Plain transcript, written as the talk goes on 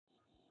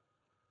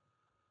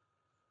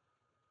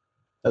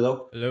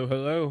Hello. Hello,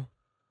 hello.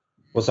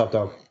 What's up,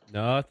 dog?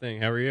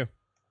 Nothing. How are you?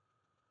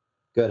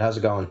 Good. How's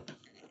it going?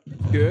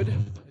 It's good.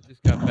 I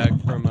just got back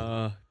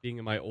from being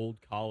in my old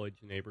college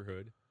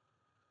neighborhood.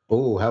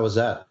 Ooh, how was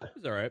that? It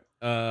was all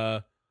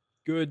right.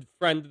 Good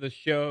friend of the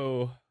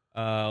show,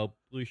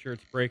 Blue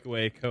Shirts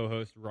Breakaway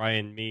co-host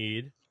Ryan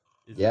Mead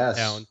is in town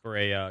Yes. for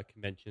a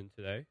convention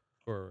today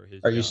for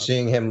his Are you job.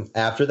 seeing him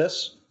after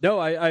this? No,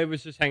 I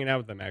was just hanging out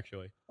with them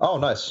actually. Oh,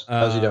 nice.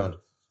 How's he Um, doing?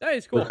 yeah,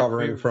 it's cool.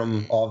 Recovering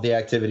from all of the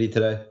activity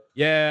today?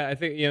 Yeah, I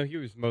think he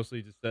was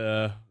mostly just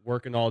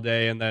working all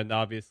day, and then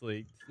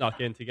obviously snuck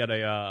in to get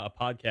a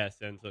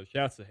podcast in. So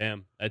shouts to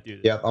him. That dude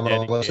is Yep, I'm gonna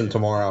listen dedicated.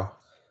 tomorrow.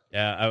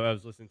 Yeah, I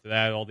was listening to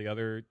that, all the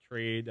other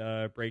trade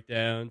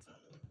breakdowns.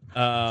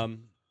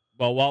 Um,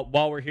 well,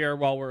 while we're here,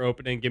 while we're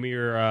opening, give me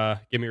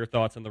your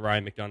thoughts on the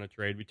Ryan McDonough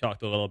trade. We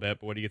talked a little bit,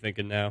 but what are you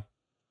thinking now?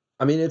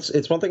 I mean,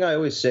 it's one thing I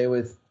always say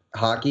with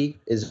hockey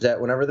is that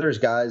whenever there's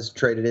guys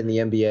traded in the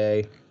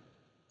NBA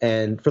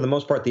and for the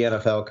most part the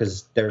NFL,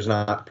 because there's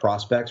not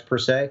prospects per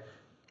se,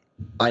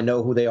 I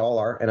know who they all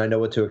are and I know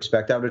what to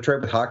expect out of a trade.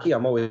 With hockey,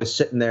 I'm always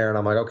sitting there and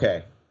I'm like,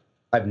 okay,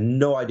 I have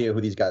no idea who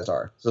these guys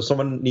are. So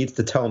someone needs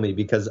to tell me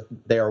because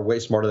they are way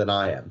smarter than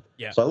I am.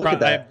 Yeah, So I look at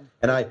that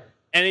and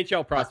NHL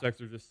I prospects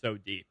are just so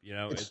deep.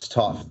 it's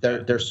tough. Yeah,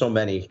 There's so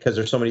many because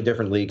there's so many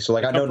different leagues. So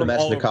like they I come know from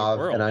all over the Nemesnikov and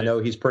world. I know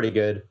he's pretty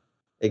good.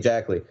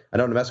 Exactly. I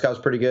know Nemesnikov's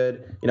pretty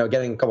good.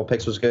 Getting a couple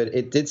picks was good.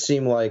 It did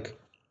seem like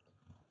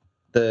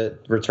the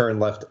return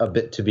left a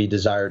bit to be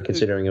desired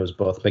considering it was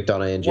both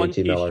McDonough and One JT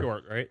piece Miller.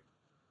 short, right?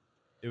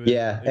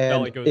 Yeah, It felt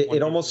and like it was it, one it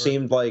piece almost short.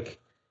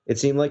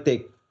 seemed like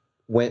they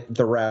went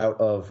the route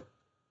of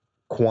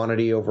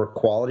quantity over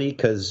quality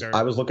because Very I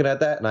much was looking so. at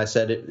that and I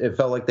said it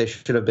felt like they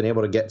should have been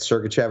able to get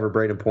Sergachev or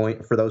Braden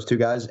Point for those two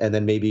guys and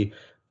then maybe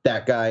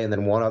that guy and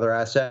then one other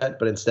asset,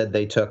 but instead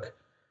they took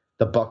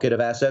the bucket of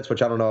assets,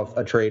 which I don't know if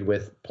a trade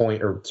with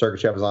Point or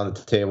Sergachev was on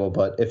the table,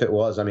 but if it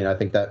was, I mean, I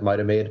think that might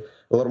have made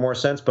a little more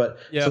sense. But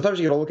Yeah, sometimes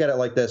you got to look at it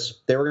like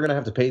this: they were going to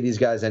have to pay these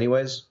guys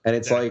anyways, and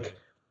it's exactly. like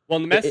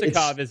Well, it's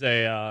Nemestikov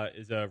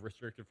is a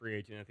restricted free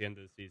agent at the end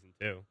of the season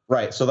too.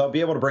 right. So they'll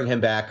be able to bring him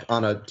back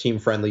on a team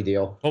friendly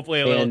deal, Hopefully,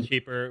 a little and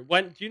cheaper.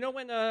 When do you know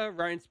when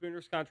Ryan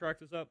Spooner's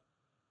contract is up?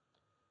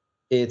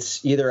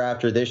 it's either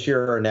after this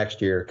year or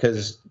next year. Okay.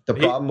 Because the He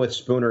problem with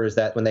Spooner is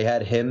that when they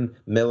had him,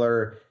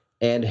 Miller,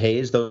 and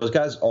Hayes, those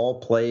guys all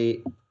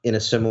play in a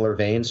similar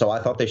vein. So I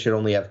thought they should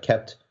only have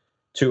kept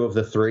two of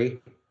the three.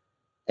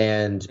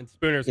 And and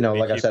Spooner's gonna be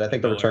like I said, cheaper I than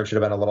think the return Miller. should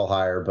have been a little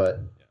higher, but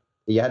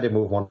Yeah. you had to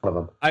move one of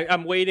them.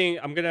 I'm waiting.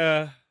 I'm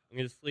gonna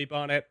sleep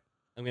on it.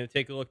 I'm gonna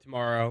take a look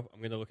tomorrow.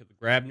 I'm gonna look at the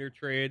Grabner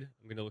trade.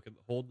 I'm gonna look at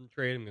the Holden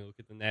trade. I'm gonna look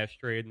at the Nash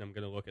trade, and I'm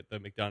gonna look at the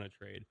McDonough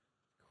trade.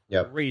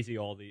 Yep, Crazy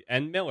all the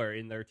and Miller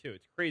in there too.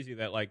 It's crazy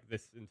that like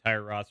this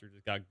entire roster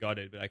just got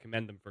gutted, but I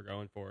commend them for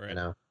going for I it.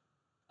 know.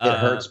 It Uh,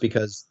 hurts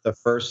because the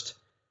first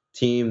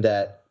team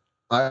that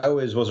I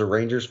always was a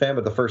Rangers fan,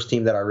 but the first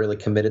team that I really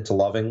committed to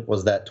loving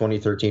was that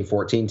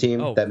 2013-14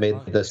 team oh that made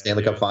fuck the yeah,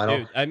 Stanley Cup final.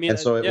 dude. I mean, And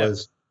so it yeah,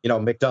 was,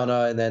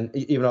 McDonough and then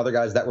even other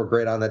guys that were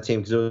great on that team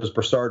because it was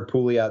Broussard,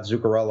 Pouliot,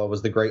 Zuccarello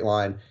was the great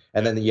line.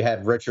 And yeah. then you had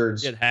You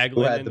Richards, had who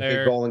Hagelin had in the big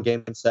there. goal in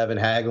Game 7,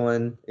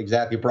 Hagelin,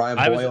 exactly, Brian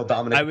I was Boyle, I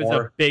Dominic was a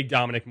Moore. big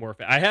Dominic Moore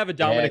fan. I have a Yeah,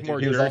 Dominic dude, Moore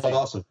he was jersey.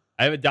 awesome.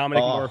 I have a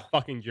Dominic Moore Oh,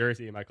 fucking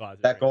jersey in my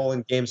closet that right goal now.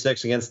 in Game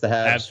 6 against the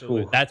Habs.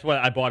 Absolutely. Ooh. That's what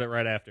I bought it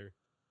right after.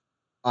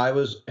 I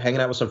was hanging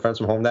out with some friends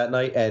from home that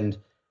night, and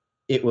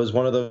it was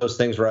one of those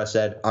things where I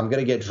said, I'm going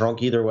to get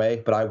drunk either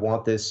way, but I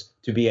want this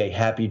to be a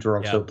happy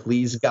drunk. Yeah. So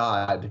please,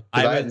 God, I because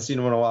I was hadn't seen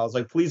him in a while. I was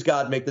like, please,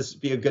 God, make this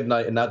be a good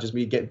night and not just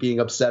me being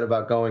upset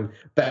about going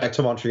back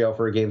to Montreal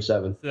for a Game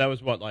 7. so that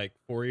was what, like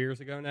 4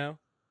 years ago now?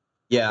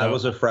 Yeah, I So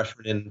was a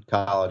freshman in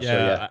college.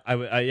 So,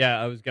 yeah.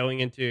 yeah, I was going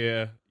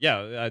into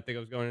I think I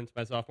was going into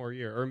my sophomore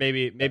year, or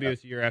maybe it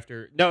was a year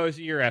after. No, it was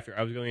a year after.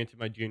 I was going into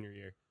my junior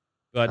year,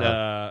 but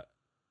Uh,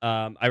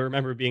 I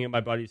remember being at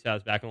my buddy's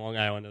house back in Long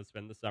Island to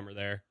spend the summer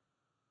there,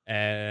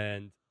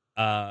 and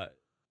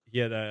he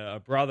had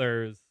a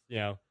brother who's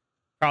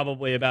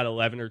probably about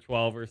 11 or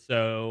 12 or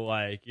so,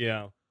 like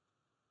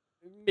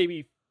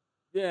maybe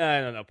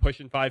I don't know,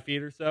 pushing 5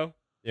 feet or so,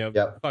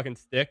 yep. fucking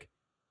stick,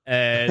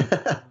 and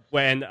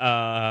when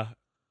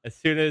as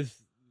soon as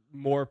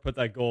Moore put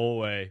that goal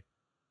away,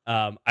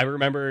 I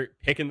remember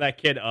picking that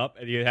kid up,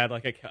 and he had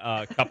like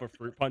a cup of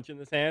fruit punch in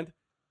his hand,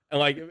 and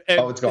like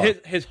Oh, it's gone.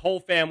 his whole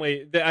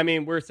family. I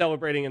mean, we're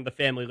celebrating in the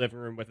family living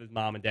room with his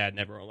mom and dad and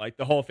everyone. Like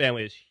the whole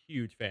family is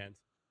huge fans,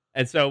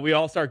 and so we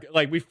all start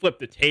like we flip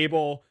the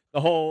table.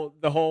 The whole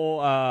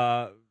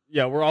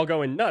yeah, we're all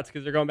going nuts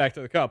because they're going back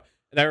to the cup.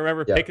 And I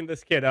remember Yep. picking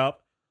this kid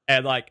up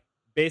and like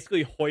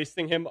basically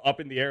hoisting him up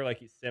in the air like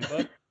he's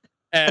Simba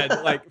and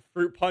like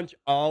fruit punch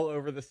all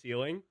over the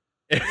ceiling.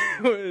 It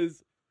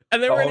was,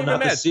 and they weren't Oh, even not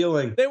the mad.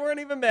 ceiling. They weren't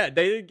even mad.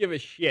 They didn't give a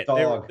shit.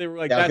 Dog. They were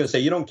like, Yeah, I was going to that's say,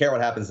 you don't care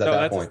what happens at no, that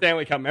that's a point.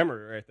 Stanley Cup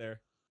memory right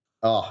there.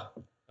 Oh,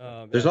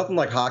 Oh there's man. nothing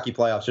like hockey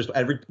playoffs. Just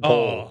every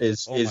goal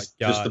is Oh my just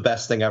the god.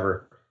 best thing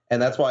ever, and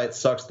that's why it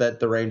sucks that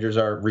the Rangers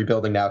are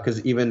rebuilding now.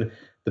 Because even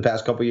the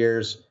past couple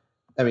years,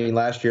 I mean,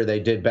 last year they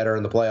did better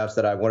in the playoffs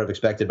than I would have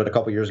expected, but a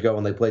couple years ago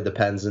when they played the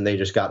Pens and they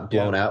just got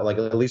blown out, like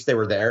at least they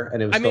were there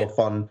and it was still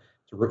fun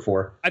to root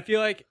for. I feel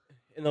like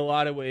in a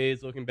lot of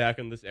ways, looking back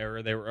on this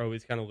era, they were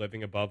always kind of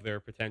living above their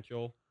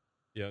potential.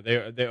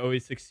 They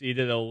always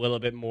succeeded a little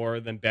bit more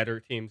than better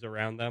teams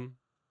around them.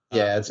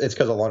 Yeah, it's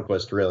because of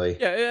Lundqvist, really.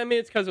 Yeah, I mean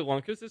it's because of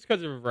Lundqvist. It's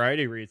because of a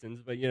variety of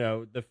reasons, but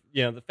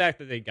the fact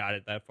that they got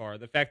it that far,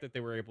 the fact that they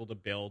were able to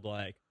build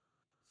like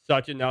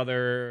such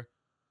another.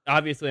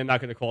 Obviously, I'm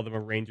not going to call them a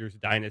Rangers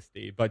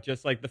dynasty, but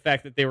just like the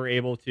fact that they were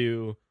able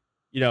to,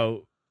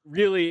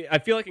 really, I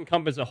feel like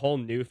encompass a whole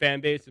new fan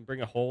base and bring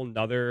a whole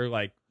nother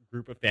like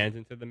group of fans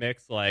into the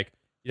mix. Like,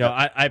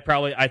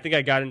 I think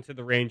I got into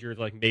the Rangers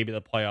like maybe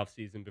the playoff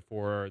season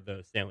before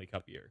the Stanley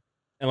Cup year.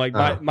 And like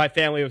my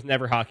family was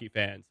never hockey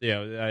fans. I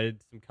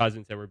had some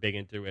cousins that were big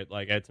into it.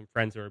 Like I had some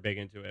friends that were big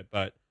into it,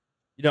 but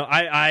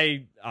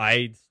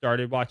I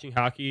started watching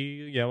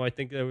hockey. I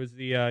think it was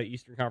the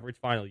Eastern Conference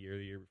Final year,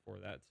 the year before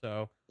that.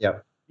 So yeah,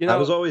 I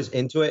was always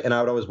into it, and I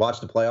would always watch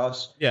the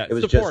playoffs. Yeah, it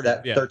was just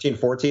that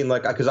 13-14,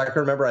 like because I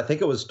can remember. I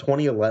think it was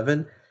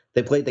 2011.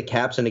 They played the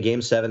Caps in a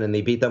Game 7, and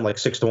they beat them like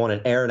 6-1.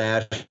 And Aaron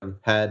Ashton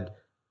had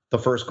the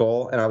first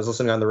goal, and I was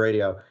listening on the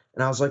radio,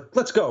 and I was like,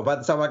 "Let's go!" By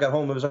the time I got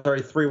home, it was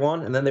already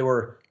 3-1, and then they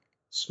were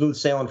smooth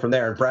sailing from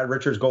there. And Brad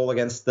Richards' goal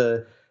against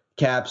the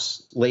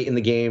Caps late in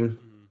the game.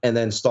 And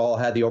then Stahl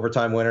had the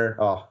overtime winner.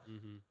 Oh,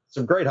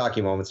 some great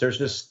hockey moments.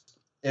 There's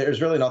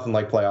really nothing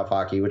like playoff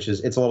hockey, it's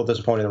a little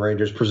disappointing. The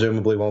Rangers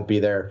presumably won't be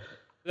there.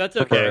 That's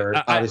okay.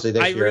 Obviously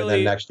this year and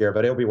then next year,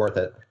 but it'll be worth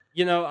it.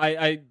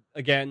 I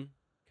again,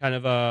 kind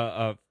of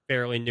a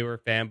fairly newer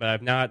fan, but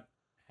I've not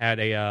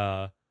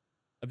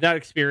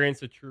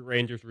experienced a true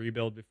Rangers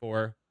rebuild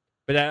before.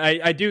 But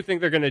I do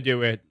think they're going to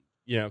do it,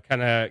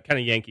 kind of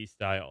Yankee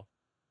style.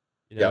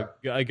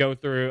 I go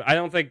through.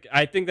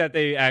 I think that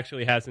they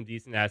actually have some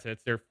decent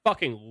assets. They're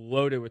fucking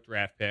loaded with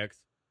draft picks.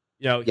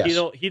 Yes.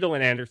 Hedel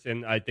and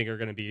Anderson, I think, are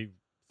going to be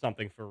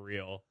something for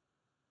real.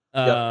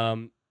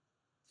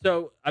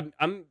 So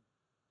I'm.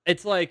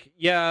 It's like,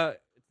 yeah,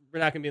 we're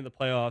not going to be in the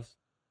playoffs.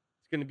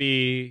 It's going to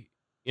be,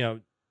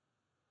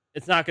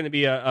 it's not going to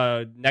be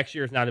a next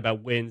year is not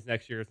about wins.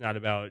 Next year is not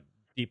about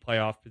deep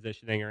playoff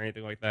positioning or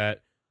anything like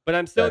that. But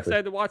I'm still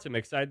excited to watch them.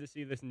 Excited to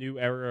see this new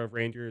era of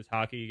Rangers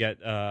hockey get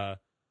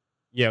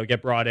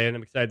brought in.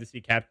 I'm excited to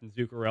see Captain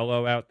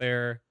Zuccarello out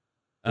there.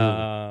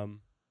 I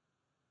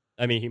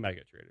mean, he might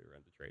get traded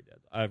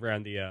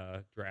around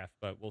the draft,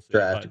 but we'll see.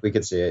 We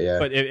could see it, yeah.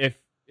 But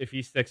if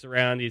he sticks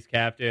around, he's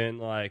captain.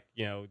 Like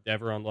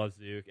everyone loves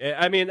Zook.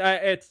 I mean,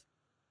 I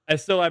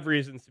still have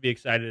reasons to be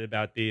excited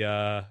about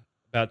the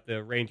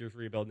Rangers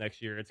rebuild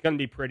next year. It's going to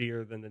be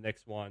prettier than the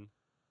next one,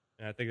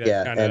 and I think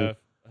that's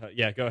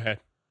Go ahead.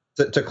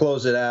 To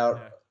close it out.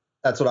 Yeah.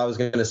 That's what I was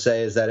going to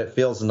say, is that it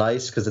feels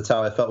nice because it's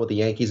how I felt with the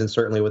Yankees and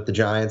certainly with the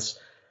Giants.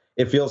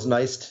 It feels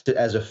nice to,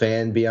 as a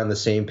fan, be on the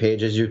same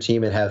page as your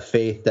team and have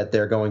faith that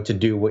they're going to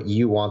do what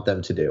you want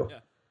them to do. Yeah.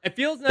 It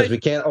feels nice. Because we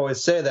can't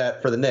always say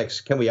that for the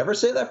Knicks. Can we ever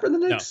say that for the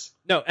Knicks?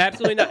 No,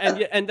 absolutely not.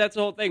 And that's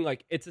the whole thing.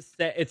 Like,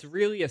 it's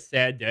really a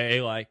sad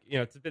day. Like,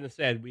 it's been a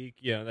sad week.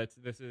 I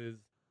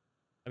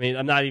mean,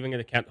 I'm not even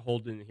going to count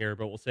Holden here,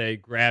 but we'll say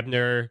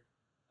Grabner,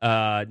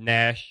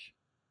 Nash,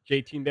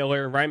 JT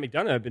Miller, and Ryan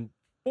McDonough have been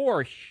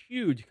 4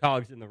 huge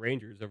cogs in the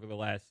Rangers over the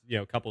last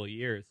couple of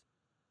years.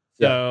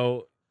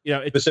 So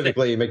it's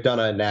specifically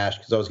McDonough and Nash,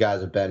 because those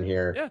guys have been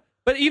here. Yeah,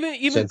 but even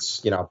since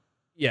but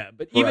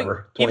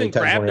forever, even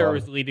Grabner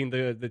was leading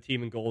the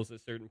team in goals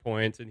at certain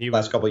points, and he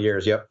last couple of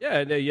years. Yep. Yeah,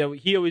 and,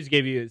 he always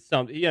gave you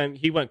something. Yeah,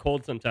 he went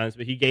cold sometimes,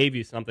 but he gave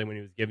you something when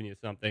he was giving you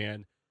something.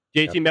 And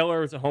JT Miller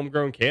was a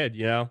homegrown kid,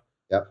 Yep,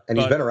 and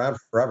he's been around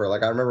forever.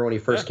 Like I remember when he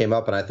first came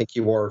up, and I think he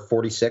wore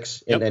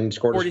 46 and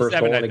scored his first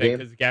goal in a game.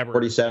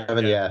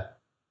 47, yeah.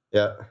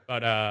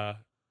 But at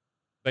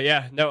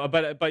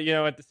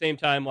the same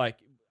time, like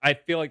I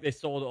feel like they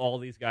sold all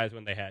these guys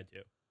when they had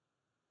to.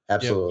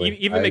 Absolutely,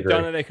 even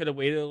McDonough, they could have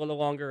waited a little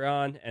longer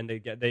on, and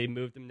they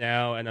moved him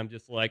now. And I'm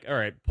just like, all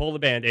right, pull the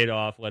Band-Aid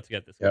off. Let's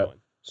get this going.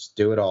 Just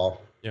do it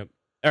all. Yep.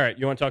 All right,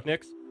 you want to talk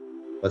Knicks?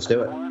 Let's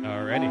do it.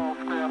 Alrighty.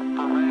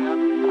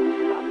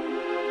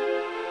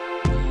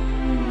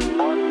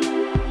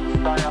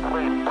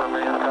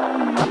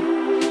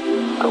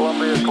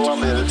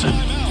 Columbia.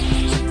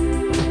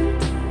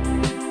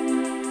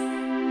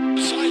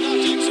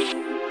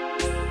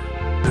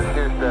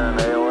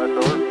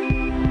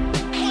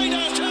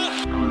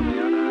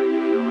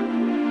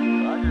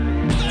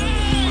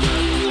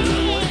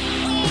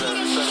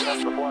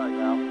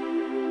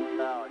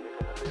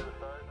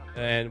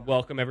 And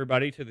welcome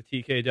everybody to the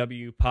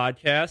TKW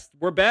podcast.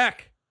 We're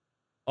back.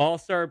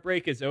 All-Star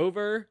break is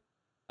over.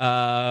 We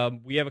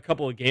have a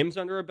couple of games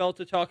under our belt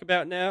to talk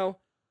about now.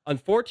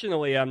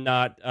 Unfortunately, I'm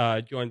not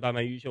joined by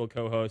my usual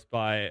co-host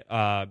by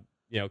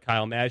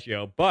Kyle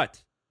Maggio,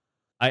 but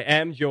I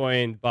am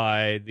joined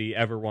by the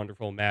ever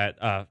wonderful Matt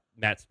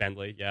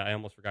Spendley. Yeah, I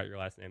almost forgot your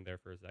last name there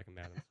for a second,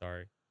 Matt. I'm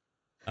sorry.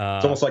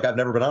 It's almost like I've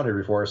never been on here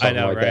before or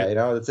something like right?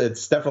 that.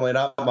 It's definitely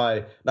not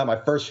my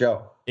first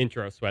show.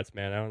 Intro sweats,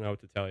 man. I don't know what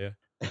to tell you.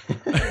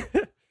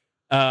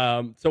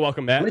 So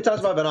welcome, Matt. How many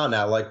times have I been on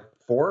now? Like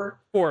 4?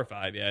 4 or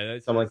 5, yeah.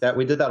 Something like that.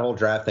 We did that whole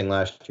draft thing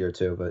last year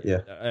too, but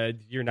yeah.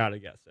 You're not a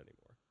guest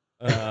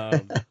anymore.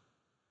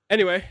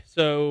 Anyway,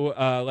 so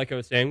like I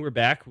was saying, we're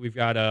back. We've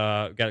got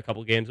a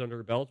couple games under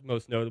the belt.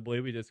 Most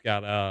notably, we just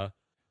got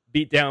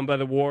beat down by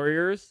the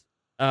Warriors.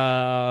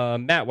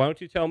 Matt, why don't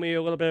you tell me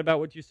a little bit about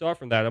what you saw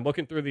from that? I'm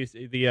looking through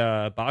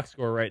the box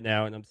score right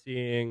now, and I'm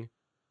seeing,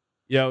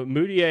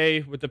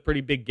 Mudiay with a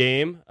pretty big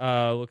game,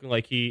 looking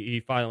like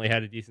he finally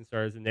had a decent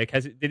start as a Knick.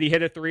 Did he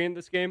hit a 3 in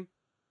this game?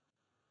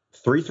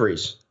 3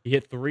 threes. He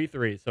hit 3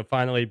 threes, so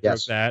finally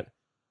broke that.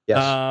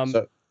 Yes.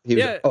 So he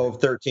was 0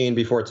 of 13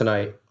 before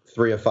tonight,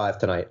 3 of 5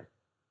 tonight.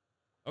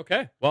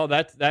 Okay. Well,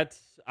 that's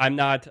I'm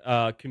not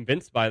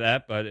convinced by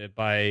that, but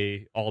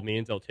by all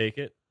means, I'll take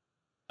it.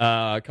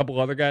 A couple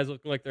other guys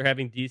looking like they're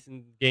having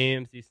decent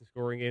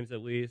scoring games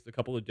at least. A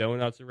couple of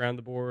donuts around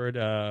the board.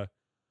 Why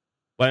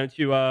don't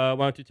you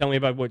tell me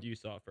about what you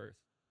saw first?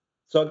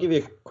 So I'll give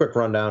you a quick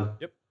rundown.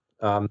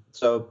 Yep.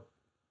 So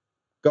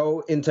go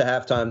into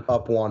halftime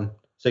up 1,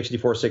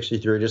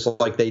 64-63, just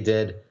like they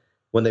did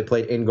when they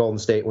played in Golden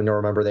State. When you'll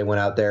remember, they went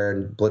out there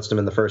and blitzed them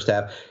in the first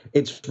half.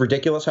 It's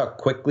ridiculous how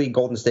quickly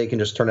Golden State can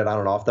just turn it on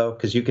and off, though,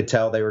 because you could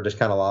tell they were just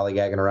kind of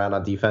lollygagging around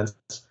on defense.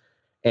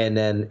 And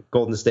then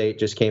Golden State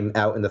just came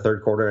out in the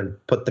third quarter and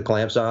put the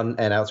clamps on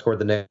and outscored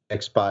the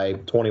Knicks by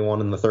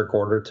 21 in the third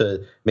quarter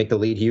to make the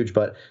lead huge.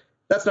 But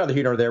that's neither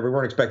here nor there. We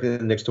weren't expecting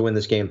the Knicks to win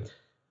this game.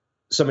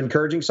 Some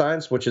encouraging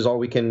signs, which is all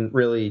we can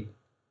really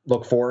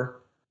look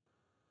for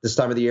this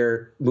time of the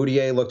year.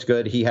 Mudiay looked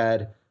good. He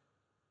had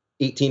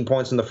 18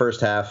 points in the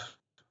first half,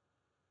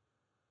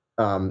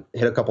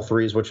 hit a couple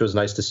threes, which was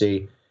nice to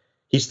see.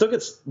 He still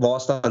gets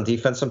lost on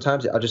defense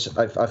sometimes.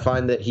 I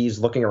find that he's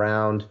looking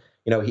around.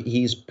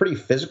 He's pretty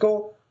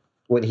physical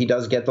when he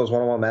does get those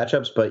one-on-one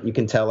matchups, but you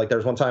can tell, like,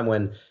 there's one time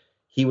when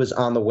he was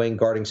on the wing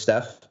guarding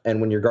Steph,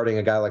 and when you're guarding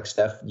a guy like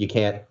Steph, you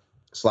can't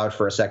slouch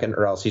for a second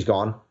or else he's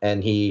gone.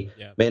 And he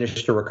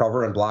managed to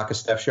recover and block a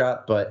Steph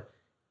shot, but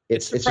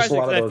it's just a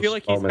lot of those I feel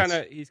like moments.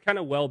 he's kind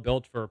of well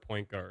built for a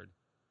point guard.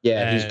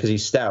 Yeah, because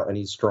he's stout and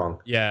he's strong.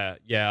 Yeah,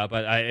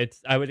 but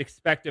I would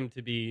expect him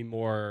to be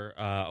more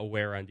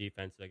aware on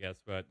defense, I guess.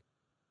 But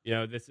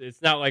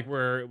it's not like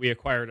we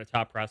acquired a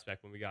top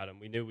prospect when we got him.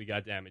 We knew we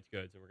got damaged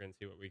goods, and we're going to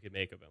see what we could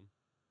make of him.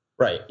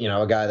 Right,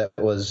 a guy that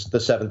was the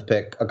 7th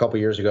pick a couple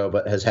years ago,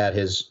 but has had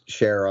his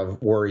share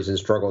of worries and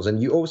struggles.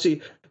 And you always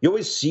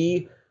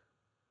see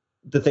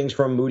the things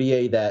from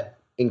Mudiay that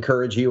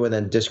encourage you and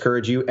then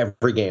discourage you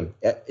every game.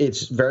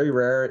 It's very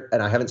rare,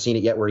 and I haven't seen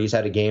it yet, where he's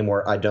had a game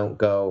where I don't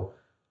go,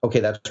 okay,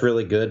 that's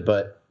really good,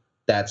 but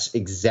that's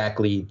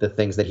exactly the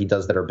things that he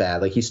does that are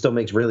bad. Like, he still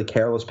makes really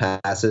careless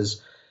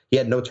passes. He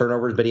had no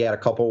turnovers, but he had a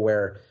couple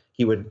where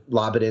he would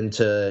lob it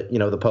into,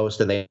 the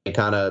post, and they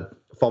kind of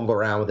fumble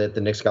around with it.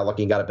 The Knicks got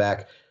lucky and got it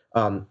back.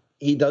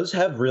 He does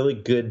have really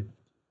good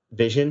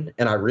vision,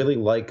 and I really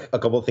like a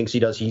couple of things he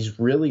does. He's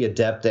really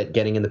adept at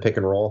getting in the pick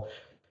and roll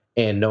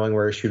and knowing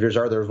where his shooters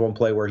are. There was one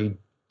play where he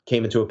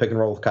came into a pick and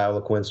roll with Kyle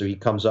LeQuinn, so he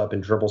comes up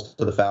and dribbles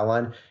to the foul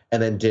line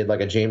and then did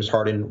like a James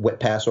Harden whip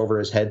pass over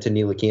his head to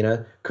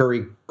Ntilikina.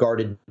 Curry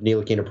guarded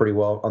Ntilikina pretty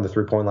well on the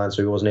three-point line,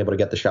 so he wasn't able to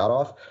get the shot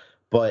off.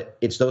 But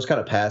it's those kind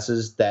of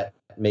passes that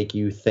make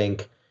you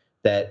think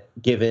that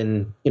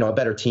given, a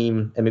better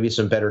team and maybe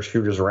some better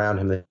shooters around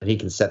him, that he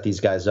can set these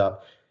guys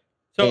up.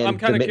 So and I'm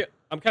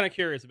kind of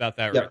curious about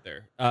that right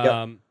there.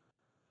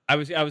 I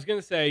was going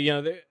to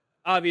say,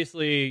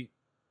 obviously,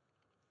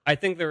 I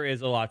think there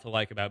is a lot to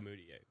like about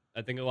Mudiay.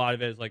 I think a lot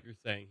of it is, like you're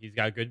saying, he's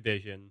got good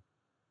vision.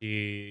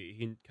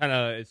 He kind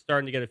of is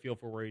starting to get a feel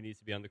for where he needs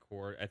to be on the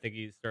court. I think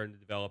he's starting to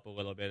develop a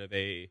little bit of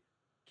a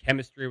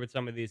chemistry with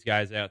some of these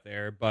guys out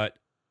there. But,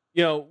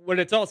 when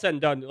it's all said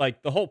and done,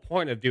 like, the whole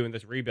point of doing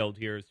this rebuild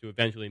here is to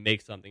eventually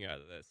make something out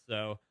of this.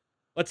 So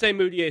let's say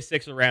Mudiay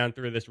sticks around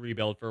through this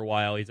rebuild for a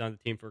while. He's on the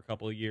team for a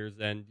couple of years,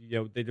 and,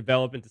 they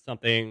develop into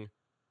something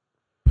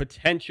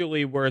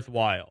potentially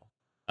worthwhile.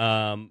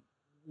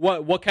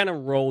 What kind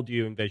of role do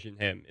you envision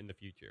him in the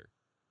future?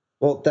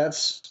 Well,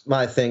 that's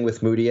my thing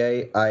with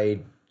Mudiay. I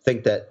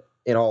think that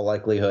in all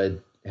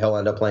likelihood, he'll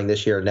end up playing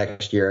this year or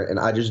next year, and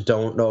I just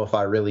don't know if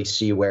I really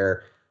see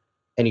where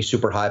any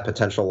super high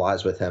potential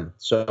lies with him.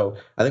 So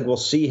I think we'll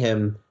see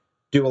him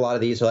do a lot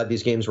of these. He'll have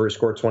these games where he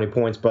scored 20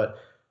 points. But,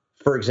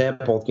 for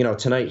example,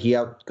 tonight he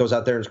goes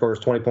out there and scores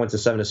 20 points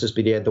and 7 assists,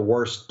 but he had the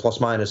worst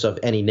plus-minus of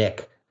any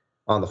Knick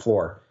on the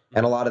floor.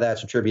 And a lot of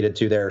that's attributed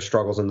to their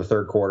struggles in the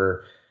third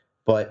quarter.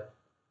 But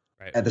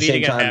at the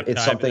same time,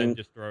 it's something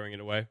just throwing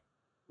it away.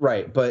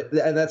 Right,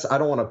 and I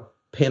don't want to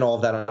pin all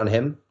of that on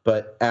him,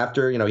 but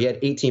after, he had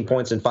 18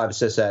 points and 5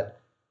 assists at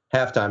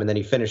halftime, and then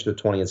he finished with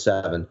 20 and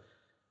 7.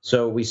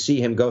 So we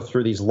see him go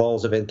through these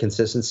lulls of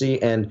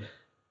inconsistency, and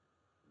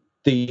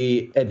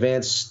the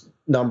advanced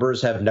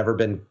numbers have never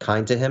been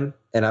kind to him,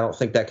 and I don't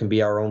think that can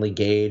be our only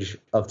gauge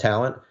of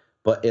talent,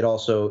 but it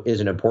also is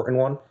an important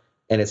one,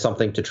 and it's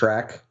something to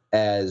track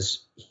as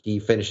he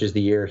finishes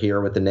the year here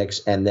with the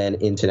Knicks and then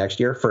into next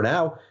year. For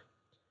now,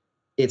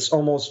 it's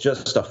almost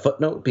just a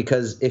footnote,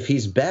 because if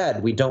he's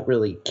bad, we don't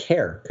really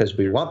care because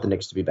we want the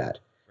Knicks to be bad.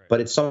 but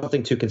it's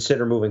something to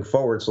consider moving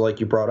forward. So like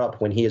you brought up,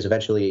 when he is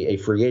eventually a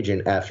free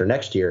agent after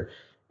next year,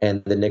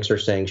 and the Knicks are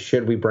saying,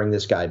 should we bring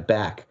this guy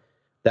back?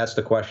 That's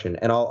the question.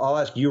 And I'll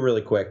ask you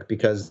really quick,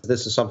 because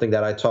this is something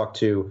that I talked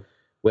to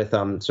with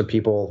some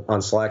people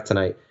on Slack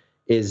tonight,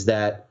 is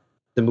that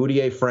the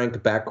Mudiay-Frank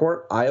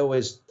backcourt, I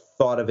always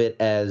thought of it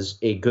as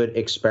a good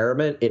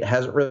experiment. It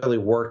hasn't really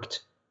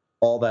worked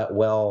all that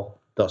well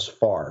thus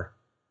far.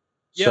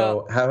 Yeah.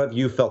 So how have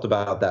you felt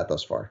about that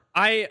thus far?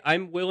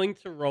 I'm willing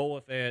to roll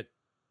with it.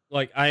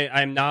 Like,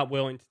 I'm not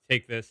willing to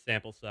take this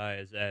sample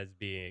size as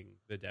being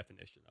the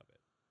definition of it.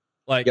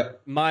 Like,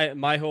 Yep.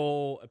 my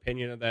whole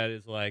opinion of that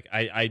is, like,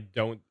 I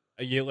don't...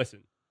 listen,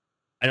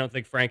 I don't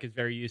think Frank is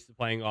very used to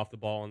playing off the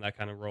ball in that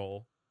kind of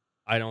role.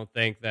 I don't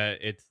think that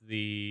it's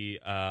the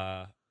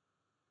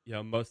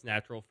most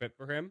natural fit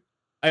for him.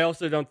 I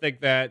also don't think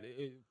that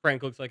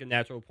Frank looks like a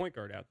natural point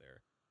guard out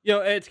there.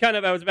 It's kind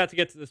of... I was about to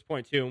get to this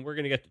point too, and we're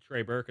going to get to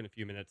Trey Burke in a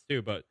few minutes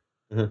too. But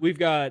we've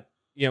got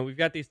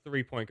these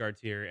 3 point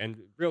guards here, and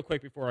real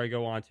quick before I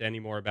go on to any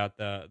more about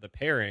the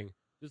pairing,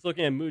 just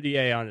looking at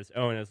Mudiay on his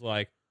own is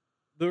like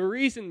the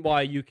reason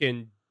why you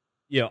can,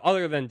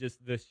 other than just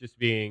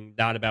being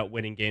not about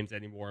winning games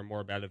anymore and more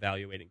about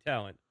evaluating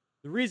talent.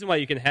 The reason why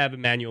you can have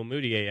Emmanuel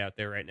Mudiay out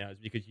there right now is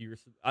because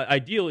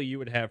ideally you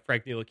would have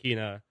Frank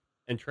Ntilikina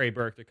and Trey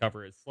Burke to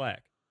cover his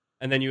slack,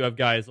 and then you have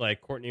guys like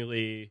Courtney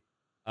Lee,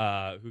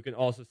 who can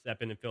also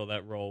step in and fill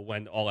that role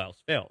when all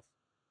else fails.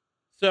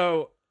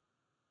 So,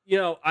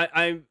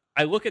 I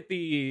look at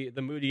the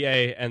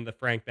Mudiay and the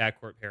Frank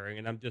backcourt pairing,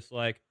 and I'm just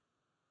like,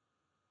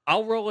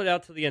 I'll roll it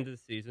out to the end of the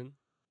season.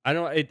 I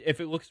don't...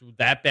 if it looks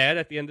that bad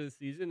at the end of the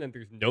season and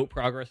there's no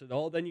progress at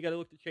all, then you got to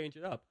look to change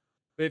it up.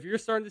 But if you're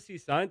starting to see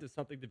signs of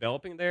something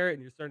developing there,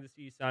 and you're starting to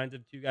see signs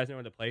of 2 guys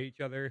knowing to play each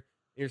other, and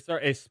you're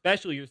starting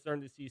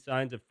to see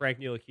signs of Frank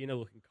Ntilikina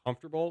looking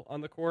comfortable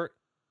on the court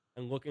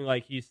and looking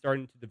like he's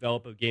starting to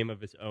develop a game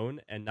of his own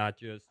and not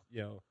just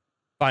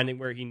finding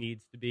where he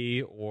needs to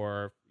be,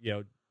 or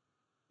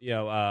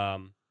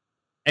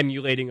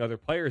emulating other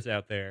players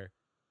out there,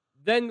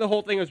 then the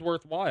whole thing is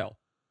worthwhile.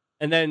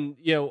 And then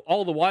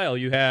all the while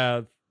you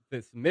have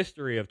this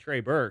mystery of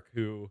Trey Burke,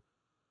 who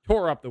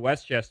tore up the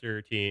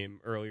Westchester team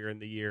earlier in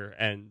the year,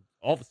 and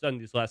all of a sudden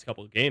these last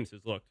couple of games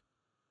has looked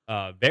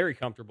very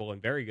comfortable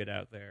and very good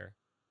out there.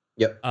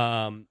 Yep.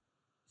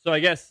 So I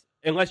guess,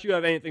 unless you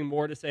have anything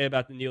more to say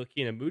about the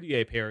Ntilikina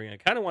Mudiay pairing, I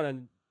kind of want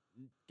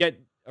to get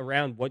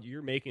around what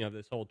you're making of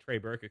this whole Trey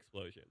Burke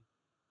explosion.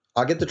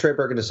 I'll get to Trey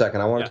Burke in a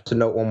second. I wanted to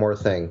note one more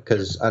thing,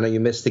 because I know you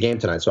missed the game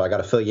tonight, so I got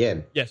to fill you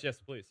in. Yes,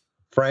 please.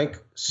 Frank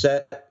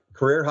set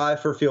career high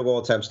for field goal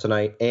attempts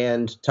tonight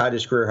and tied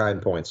his career high in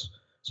points.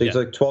 So he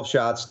took 12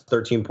 shots,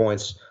 13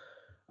 points.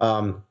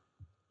 Some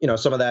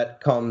of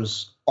that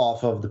comes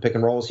off of the pick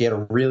and rolls. He had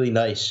a really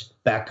nice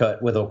back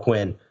cut with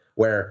O'Quinn,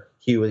 where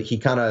he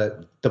kind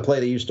of, the play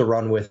they used to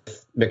run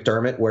with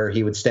McDermott, where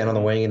he would stand on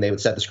the wing and they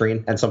would set the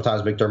screen, and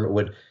sometimes McDermott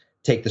would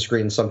take the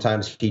screen,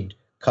 sometimes he'd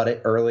cut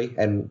it early,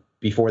 and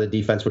before the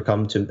defense would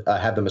come to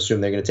have them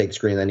assume they're going to take the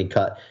screen, and then he'd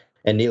cut.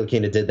 And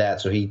Ntilikina did that,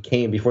 so he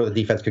came before the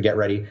defense could get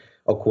ready.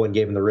 O'Quinn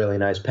gave him the really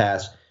nice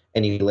pass,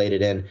 and he laid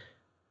it in.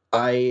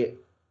 I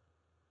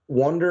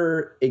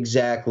wonder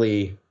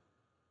exactly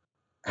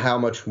how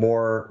much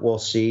more we'll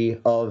see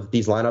of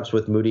these lineups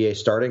with Mudiay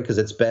starting, because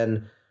it's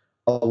been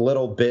a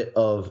little bit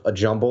of a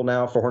jumble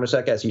now for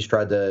Hornacek as he's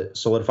tried to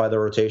solidify the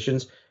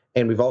rotations.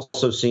 And we've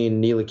also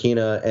seen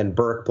Ntilikina and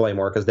Burke play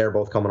more because they're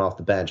both coming off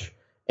the bench.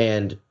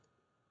 And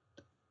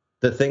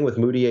the thing with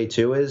Mudiay,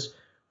 too, is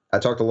I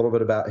talked a little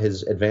bit about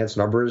his advanced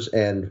numbers,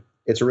 and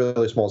it's a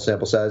really small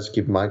sample size,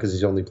 keep in mind, because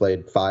he's only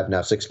played 5,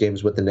 now 6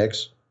 games with the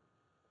Knicks.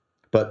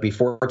 But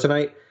before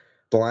tonight,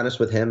 the lineups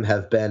with him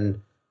have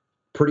been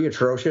pretty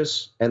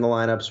atrocious, and the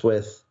lineups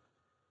with,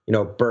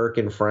 Burke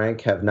and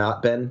Frank have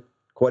not been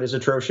quite as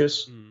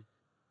atrocious.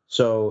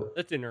 So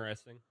that's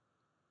interesting.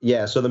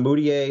 Yeah, so the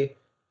Mudiay,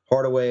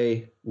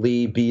 Hardaway,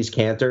 Lee, Bees,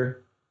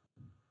 Cantor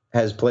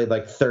has played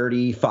like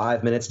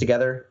 35 minutes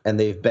together, and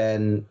they've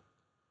been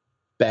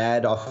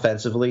bad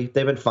offensively.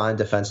 They've been fine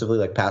defensively,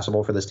 like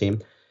passable for this team.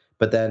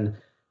 But then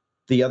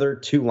the other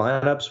 2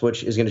 lineups,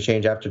 which is going to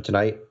change after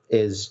tonight,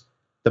 is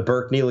the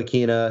Burke,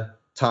 Ntilikina,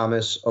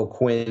 Thomas,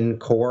 O'Quinn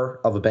core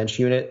of a bench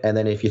unit. And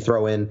then if you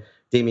throw in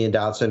Damian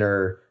Dotson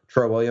or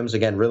Troy Williams,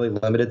 again, really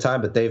limited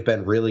time, but they've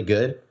been really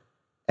good.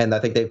 And I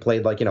think they've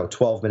played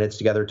 12 minutes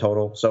together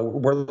total. So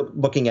we're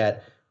looking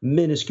at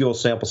minuscule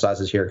sample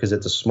sizes here because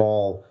it's a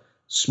small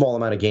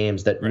amount of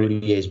games that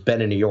Mudiay's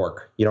been in New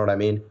York. You know what I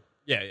mean?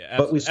 Yeah.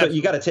 But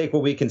you got to take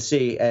what we can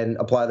see and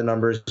apply the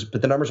numbers.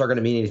 But the numbers aren't going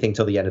to mean anything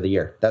till the end of the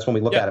year. That's when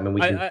we look at them and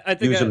we can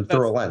use them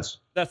through a lens.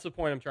 That's the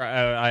point I'm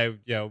trying.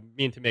 I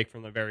mean to make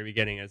from the very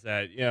beginning is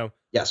that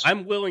yes,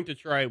 I'm willing to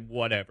try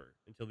whatever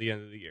until the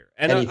end of the year.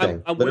 And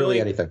anything, I'm literally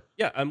willing, anything.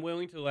 Yeah, I'm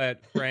willing to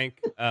let Frank.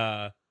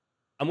 I'm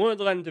willing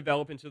to let him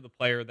develop into the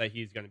player that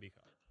he's going to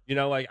become.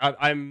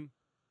 I'm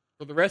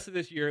for the rest of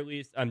this year at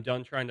least. I'm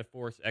done trying to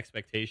force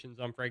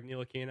expectations on Frank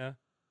Ntilikina.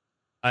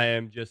 I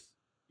am just.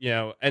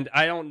 And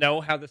I don't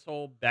know how this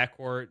whole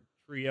backcourt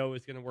trio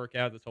is going to work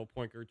out, this whole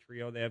point guard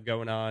trio they have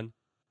going on.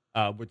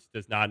 which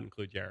does not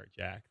include Jarrett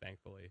Jack,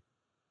 thankfully.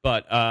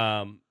 But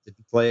Did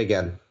he play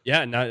again?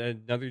 yeah, another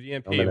No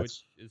DNP,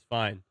 minutes. which is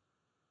fine.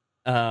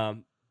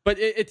 But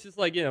it's just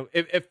like,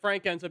 if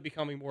Frank ends up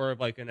becoming more of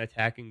like an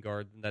attacking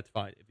guard, then that's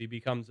fine. If he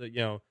becomes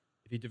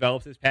if he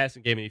develops his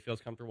passing game and he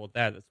feels comfortable with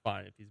that, that's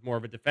fine. If he's more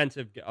of a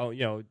defensive,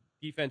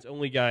 defense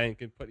only guy and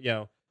can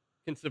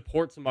can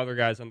support some other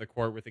guys on the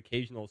court with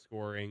occasional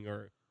scoring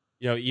or,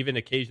 even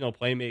occasional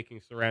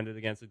playmaking surrounded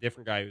against a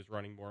different guy who's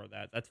running more of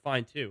that, that's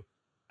fine too.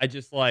 I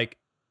just like,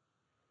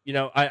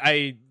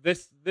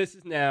 this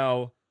is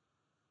now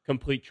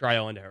complete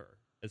trial and error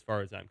as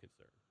far as I'm concerned.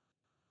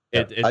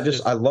 Yeah,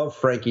 I love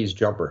Frankie's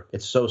jumper.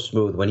 It's so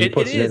smooth when he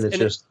puts it in. It's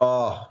just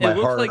my it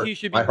looks heart. Like he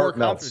should be more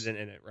confident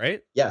in it,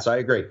 right? Yes, I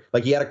agree.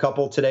 Like he had a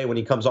couple today when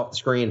he comes off the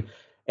screen,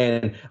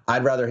 and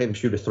I'd rather him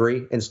shoot a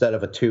 3 instead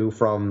of a 2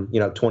 from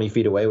 20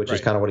 feet away, which is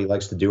kind of what he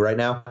likes to do right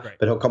now. Right.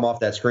 But he'll come off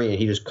that screen and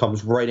he just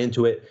comes right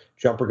into it.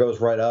 Jumper goes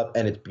right up,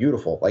 and it's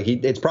beautiful. Like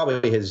it's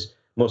probably his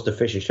most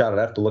efficient shot. I'd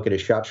have to look at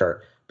his shot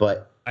chart,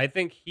 but I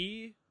think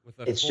he's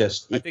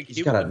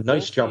got a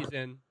nice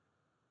jumper.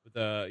 With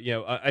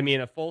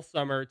a full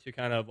summer to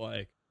kind of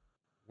like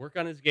work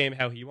on his game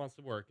how he wants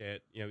to work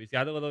it. He's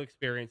got a little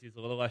experience. He's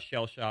a little less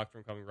shell shocked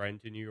from coming right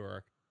into New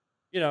York.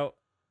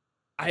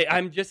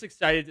 I'm just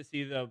excited to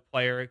see the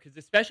player because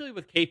especially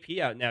with KP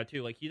out now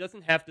too. Like he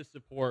doesn't have to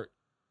support.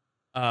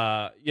 He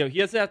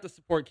doesn't have to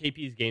support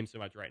KP's game so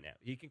much right now.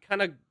 He can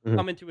kind of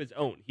come into his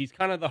own. He's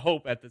kind of the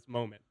hope at this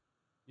moment.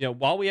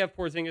 While we have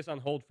Porzingis on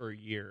hold for a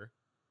year,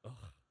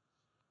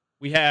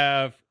 we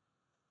have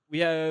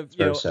It's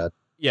very sad.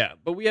 Yeah,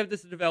 but we have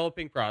this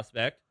developing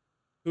prospect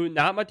who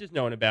not much is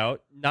known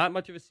about, not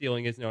much of a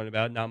ceiling is known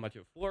about, not much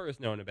of a floor is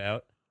known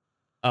about,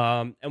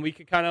 and we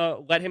can kind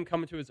of let him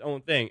come into his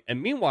own thing.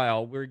 And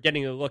meanwhile, we're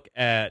getting a look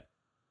at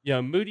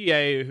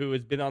Mudiay, who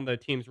has been on the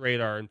team's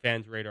radar and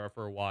fans' radar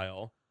for a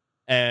while,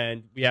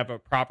 and we have a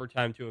proper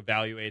time to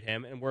evaluate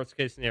him. And worst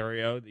case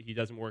scenario, he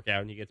doesn't work out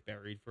and he gets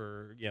buried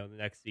for the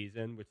next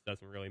season, which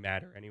doesn't really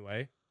matter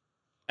anyway.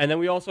 And then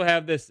we also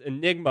have this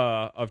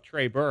enigma of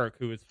Trey Burke,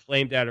 who is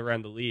flamed out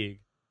around the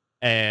league.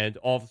 And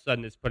all of a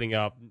sudden, it's putting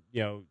up,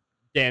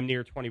 damn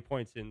near 20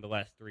 points in the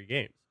last 3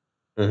 games.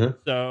 Mm-hmm.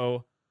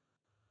 So,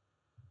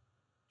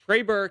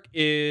 Trey Burke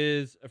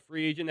is a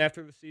free agent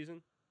after the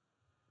season.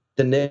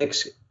 The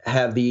Knicks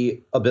have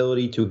the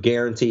ability to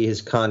guarantee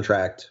his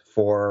contract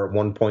for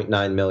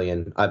 $1.9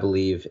 million. I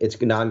believe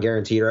it's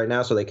non-guaranteed right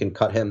now, so they can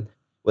cut him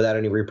without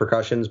any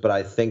repercussions. But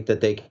I think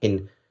that they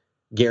can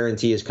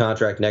guarantee his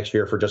contract next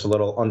year for just a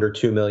little under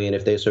 $2 million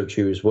if they so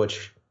choose.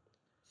 Which.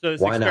 So this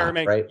why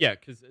experiment, not, right? Yeah,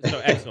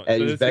 excellent.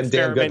 And so he's been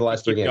damn good the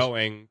last 3 games.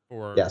 Going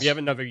for yes. We have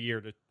another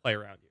year to play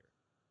around here.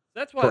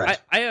 That's why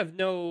I'm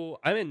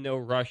in no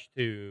rush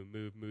to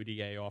move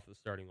Mudiay off the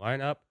starting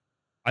lineup.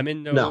 I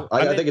think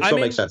it still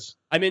makes sense.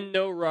 I'm in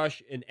no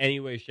rush in any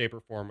way, shape, or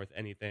form with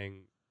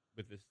anything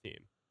with this team.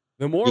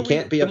 The more you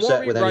can't be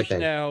upset with anything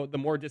now, the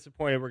more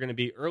disappointed we're going to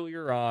be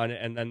earlier on,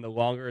 and then the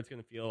longer it's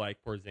going to feel like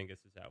Porzingis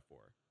is out for.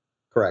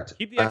 Correct.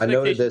 Keep the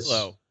expectations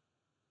low.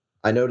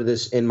 I noted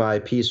this in my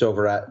piece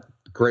over at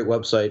great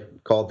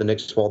website called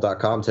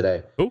theknickswall.com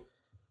today. Who?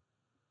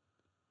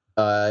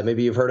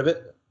 Maybe you've heard of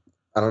it.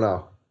 I don't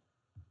know.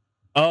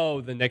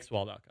 Oh,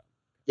 theknickswall.com.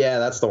 Yeah,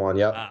 that's the one.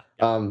 Yep.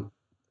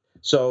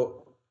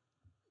 So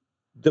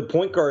the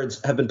point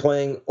guards have been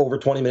playing over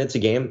 20 minutes a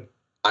game.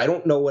 I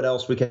don't know what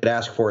else we could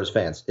ask for as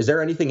fans. Is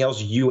there anything else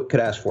you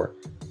could ask for?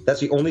 That's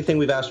the only thing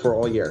we've asked for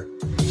all year.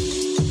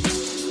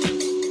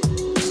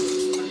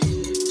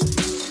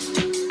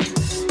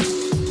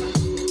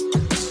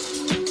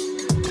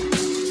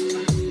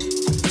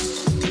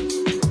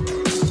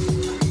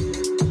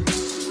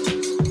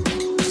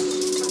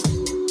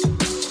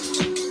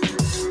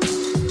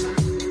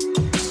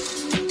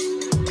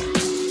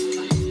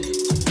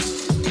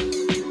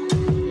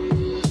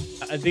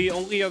 The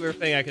only other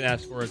thing I can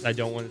ask for is I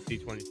don't want to see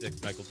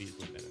 26 Michael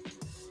Beasley minutes.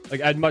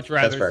 Like I'd much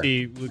rather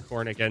see Luke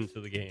Kornick get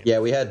into the game. Yeah,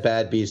 we had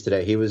bad Bees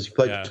today. He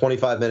played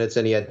 25 minutes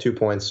and he had 2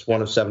 points,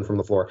 1 of 7 from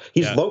the floor.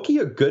 He's low-key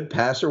a good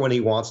passer when he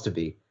wants to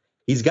be.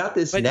 He's got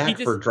this knack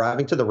for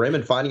driving to the rim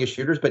and finding his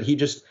shooters, but he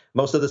just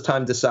most of this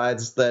time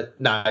decides that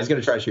he's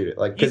going to try to shoot it.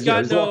 Like because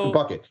he's off the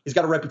bucket. He's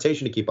got a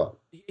reputation to keep up.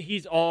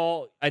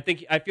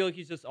 I feel like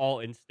he's just all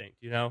instinct.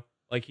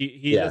 Like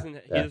he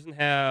doesn't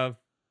have.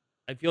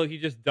 I feel like he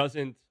just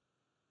doesn't.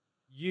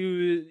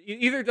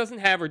 Either doesn't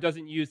have or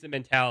doesn't use the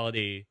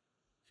mentality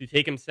to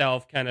take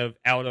himself kind of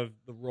out of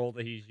the role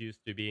that he's used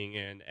to being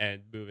in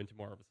and move into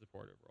more of a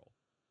supportive role.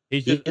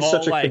 He's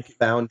such a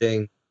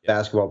confounding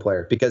basketball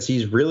player because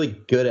he's really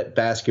good at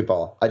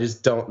basketball. I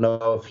just don't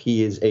know if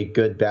he is a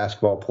good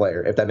basketball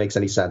player, if that makes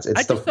any sense.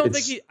 I just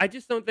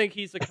don't think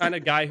he's the kind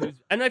of guy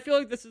who's, and I feel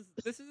like this is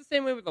the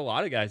same way with a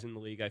lot of guys in the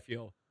league. I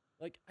feel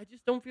like I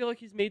just don't feel like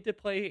he's made to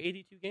play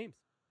 82 games.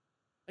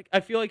 Like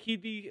I feel like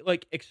he'd be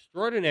like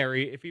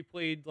extraordinary if he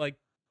played like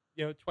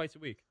twice a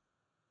week,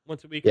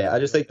 once a week. Yeah, I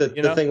just think that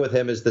the thing with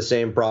him is the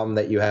same problem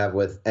that you have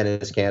with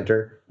Enes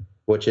Kanter,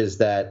 which is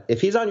that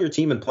if he's on your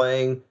team and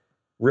playing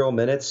real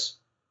minutes,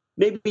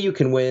 maybe you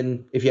can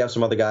win if you have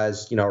some other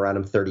guys, around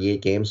him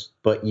 38 games,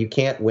 but you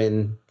can't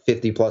win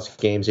 50 plus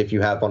games if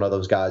you have one of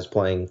those guys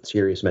playing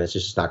serious minutes.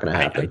 It's just not going to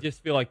I happen.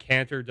 just feel like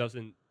Cantor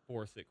doesn't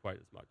force it quite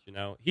as much.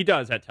 He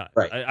does at times.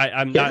 Right.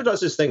 I'm Cantor not.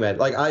 does his thing, man.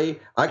 Like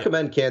I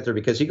commend Cantor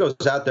because he goes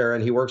out there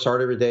and he works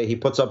hard every day. He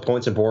puts up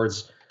points and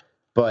boards,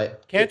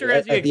 but Cantor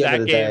has the at the end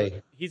of exact the game.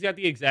 day, He's got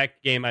the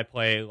exact game I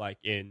play like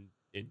in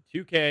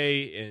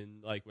 2K,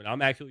 and like when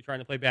I'm actually trying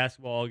to play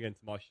basketball against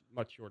much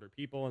shorter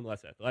people and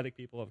less athletic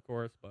people, of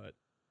course. But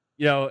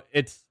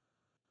it's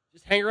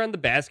just hang around the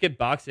basket,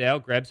 box it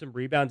out, grab some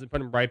rebounds, and put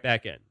them right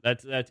back in.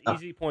 That's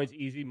easy points,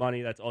 easy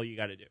money. That's all you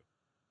got to do.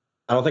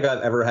 I don't think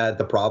I've ever had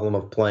the problem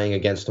of playing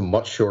against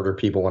much shorter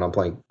people when I'm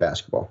playing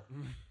basketball.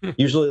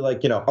 Usually,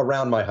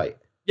 around my height.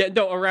 Yeah,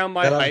 no, around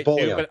my height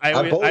too. But I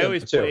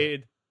always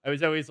played. I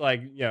was always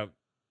like,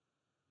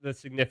 the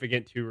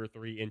significant 2 or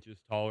 3 inches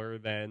taller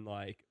than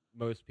like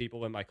most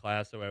people in my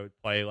class. So I would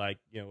play like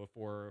a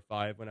 4 or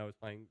 5 when I was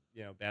playing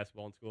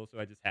basketball in school. So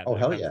I just had that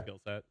kind of skill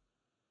set.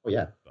 Oh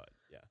yeah. But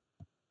yeah.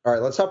 All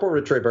right, let's hop over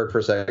to Trey Burke for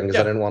a second because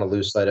I didn't want to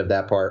lose sight of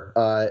that part.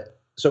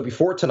 So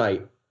before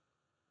tonight,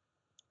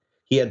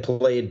 he had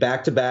played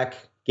back-to-back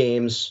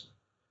games,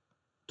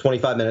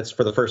 25 minutes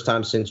for the first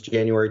time since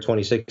January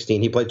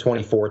 2016. He played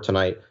 24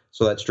 tonight,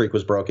 so that streak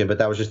was broken, but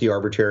that was just the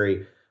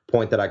arbitrary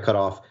point that I cut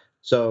off.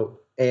 So,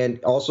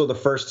 and also the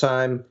first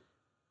time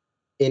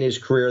in his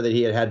career that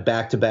he had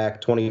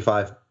back-to-back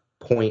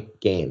 25-point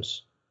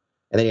games.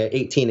 And then he had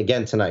 18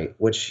 again tonight,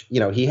 which,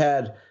 he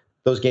had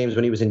those games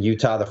when he was in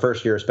Utah the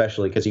first year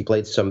especially because he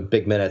played some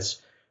big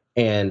minutes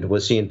and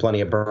was seeing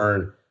plenty of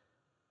burn.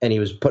 And he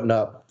was putting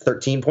up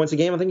 13 points a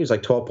game. I think he was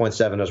like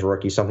 12.7 as a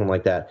rookie, something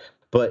like that.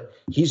 But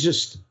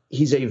he's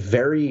a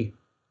very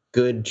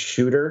good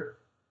shooter.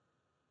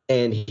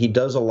 And he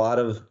does a lot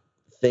of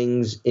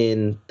things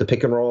in the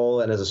pick and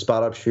roll and as a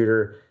spot up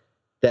shooter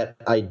that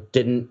I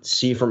didn't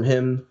see from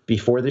him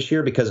before this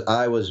year because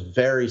I was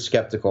very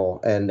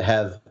skeptical and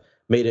have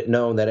made it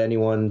known that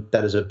anyone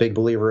that is a big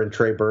believer in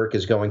Trey Burke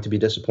is going to be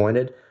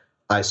disappointed.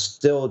 I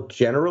still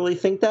generally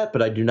think that,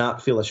 but I do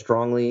not feel as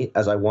strongly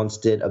as I once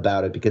did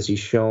about it because he's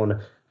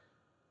shown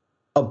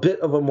a bit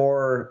of a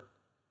more,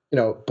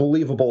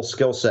 believable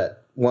skill set,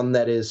 one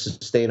that is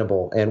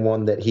sustainable and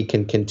one that he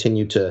can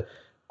continue to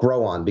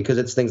grow on because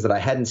it's things that I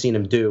hadn't seen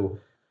him do.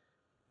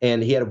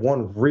 And he had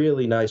one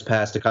really nice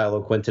pass to Kyle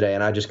O'Quinn today,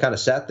 and I just kind of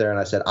sat there and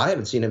I said, I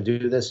haven't seen him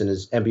do this in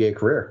his NBA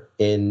career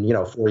in,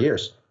 4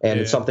 years. And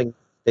it's something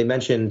they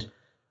mentioned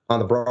on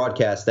the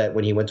broadcast that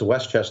when he went to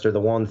Westchester, the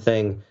one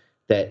thing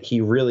that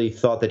he really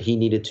thought that he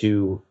needed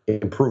to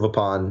improve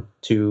upon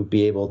to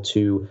be able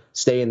to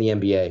stay in the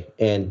NBA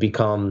and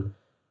become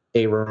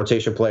a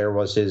rotation player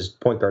was his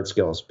point guard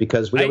skills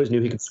because we always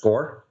knew he could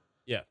score.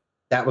 Yeah.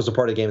 That was the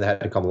part of the game that had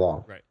to come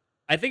along. Right.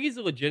 I think he's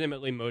a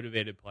legitimately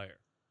motivated player.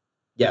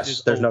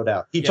 Yes, there's no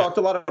doubt. He talked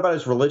a lot about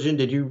his religion.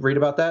 Did you read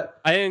about that?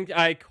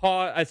 I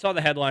saw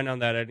the headline on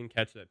that. I didn't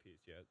catch that piece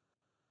yet.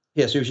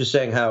 Yes, he was just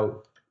saying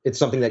how it's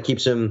something that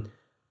keeps him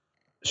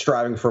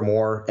striving for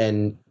more,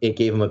 and it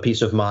gave him a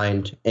peace of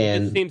mind,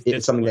 and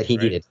it's something that he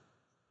needed.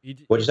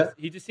 What is that?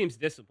 He just seems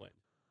disciplined.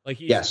 Like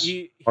he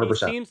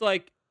 100%. seems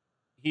like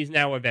he's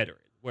now a veteran,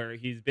 where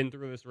he's been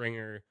through this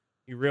ringer.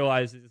 He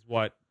realizes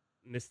what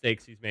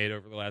mistakes he's made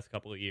over the last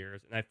couple of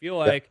years, and I feel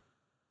like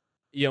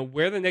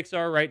where the Knicks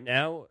are right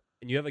now,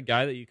 and you have a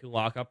guy that you can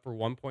lock up for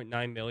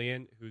 $1.9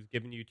 million, who's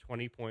given you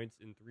 20 points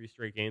in 3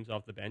 straight games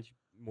off the bench,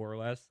 more or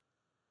less.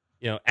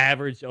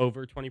 Averaged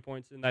over 20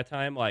 points in that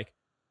time. Like,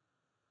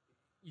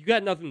 you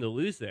got nothing to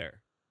lose there.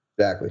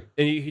 Exactly.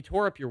 And he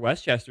tore up your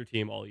Westchester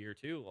team all year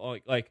too.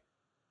 Like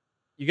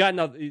you got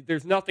nothing.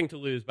 There's nothing to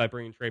lose by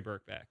bringing Trey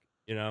Burke back.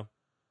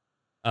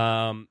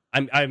 I'm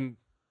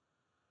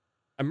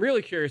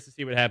really curious to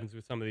see what happens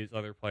with some of these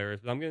other players,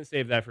 but I'm going to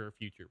save that for a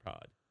future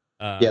pod.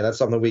 That's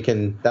something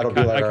that'll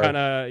be like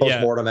our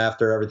post-mortem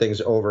after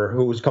everything's over,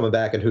 who's coming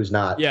back and who's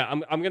not. Yeah,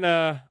 I'm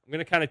gonna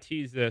kind of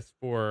tease this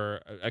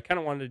for. I kind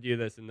of wanted to do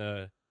this in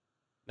the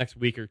next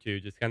week or two,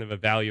 just kind of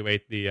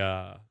evaluate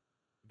the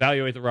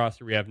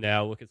roster we have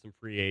now, look at some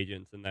free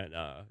agents, and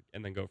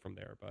then go from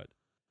there. But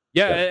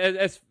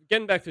as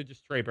getting back to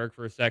just Trey Burke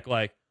for a sec,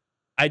 like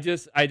I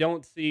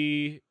don't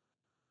see.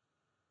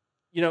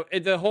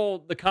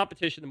 The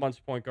competition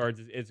amongst point guards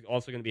is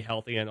also going to be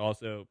healthy and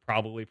also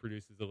probably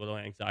produces a little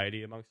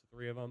anxiety amongst the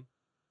 3 of them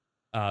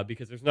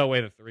because there's no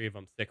way the 3 of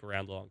them stick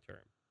around long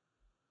term.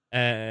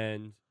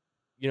 And,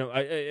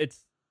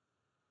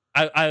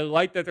 I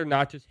like that they're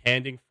not just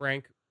handing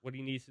Frank what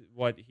he needs,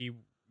 what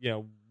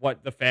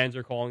the fans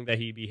are calling that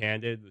he be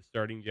handed, the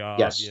starting job.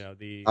 Yes.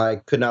 I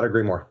could not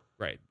agree more.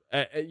 Right.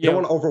 You don't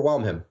want to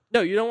overwhelm him. No,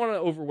 you don't want to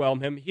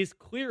overwhelm him. He's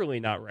clearly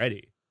not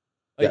ready.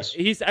 Yes.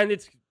 And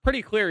it's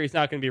pretty clear he's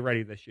not going to be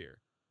ready this year.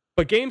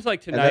 But games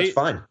like tonight, and that's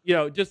fine.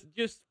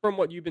 Just from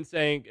what you've been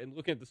saying and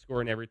looking at the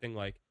score and everything,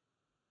 like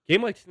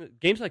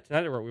games like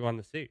tonight are what we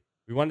want to see.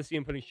 We want to see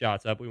him putting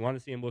shots up. We want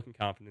to see him looking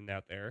confident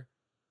out there.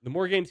 The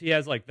more games he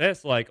has like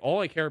this, like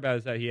all I care about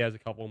is that he has a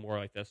couple more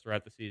like this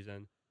throughout the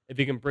season. If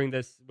he can bring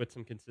this with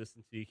some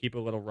consistency, keep a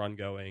little run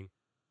going,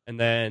 and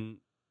then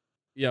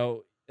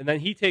and then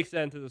he takes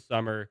that into the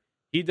summer.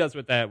 He does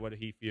with that what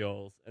he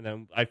feels, and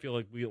then I feel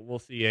like we'll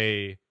see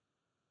a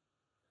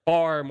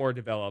far more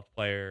developed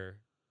player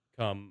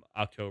come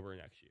October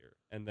next year,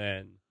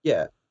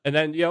 Yeah. and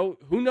then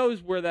who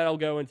knows where that'll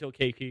go until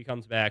KP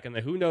comes back, and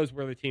then who knows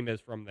where the team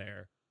is from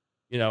there.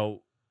 You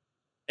know,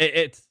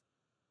 it's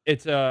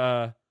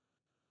a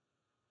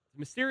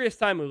mysterious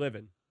time we live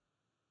in.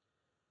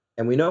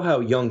 And we know how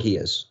young he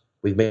is.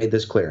 We've made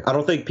this clear. I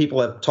don't think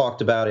people have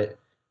talked about it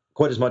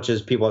quite as much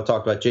as people have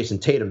talked about Jason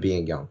Tatum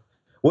being young,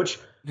 which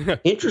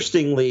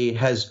interestingly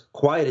has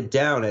quieted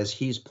down as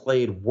he's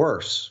played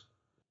worse.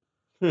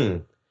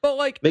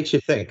 But makes you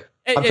think.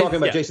 I'm talking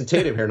about Jason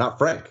Tatum here, not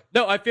Frank.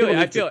 No, I feel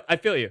you. I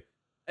feel you.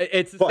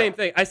 It's the same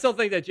thing. I still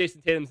think that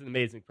Jason Tatum's an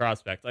amazing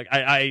prospect. Like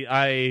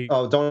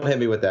Oh, don't hit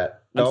me with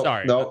that. No, I'm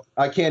sorry. No,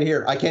 I can't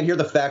hear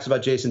the facts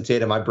about Jason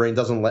Tatum. My brain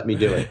doesn't let me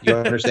do it. You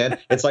understand?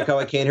 It's like how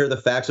I can't hear the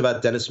facts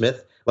about Dennis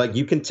Smith. Like,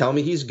 you can tell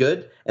me he's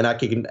good, and I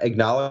can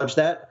acknowledge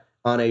that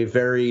on a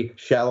very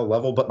shallow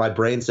level, but my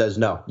brain says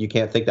no, you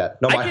can't think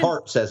that. No, my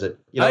heart says it.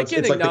 It's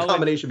like the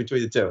combination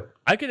between the two.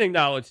 I can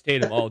acknowledge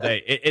Tatum all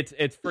day.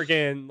 It's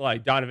freaking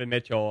like Donovan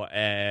Mitchell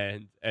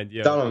and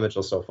Donovan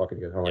Mitchell's so fucking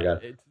good. Oh my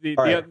god. It's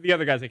the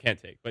other guys I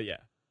can't take, but yeah.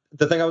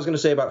 The thing I was going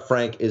to say about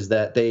Frank is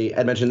that they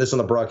had mentioned this on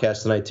the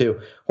broadcast tonight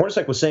too.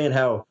 Hornacek was saying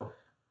how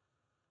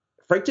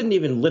Frank didn't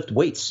even lift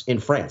weights in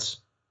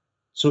France,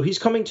 so he's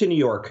coming to New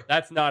York.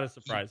 That's not a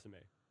surprise to me.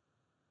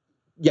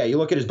 Yeah, you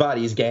look at his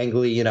body, he's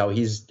gangly,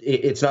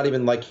 it's not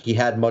even like he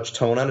had much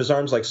tone on his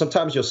arms. Like,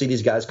 sometimes you'll see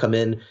these guys come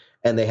in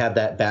and they have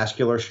that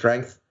vascular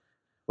strength.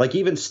 Like,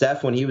 even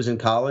Steph, when he was in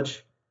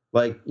college,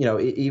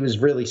 he was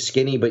really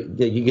skinny, but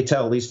you could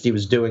tell at least he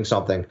was doing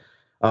something.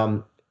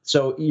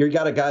 So you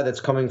got a guy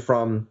that's coming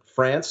from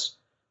France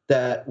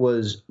that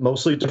was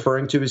mostly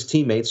deferring to his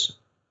teammates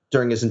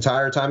during his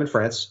entire time in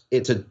France.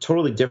 It's a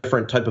totally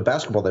different type of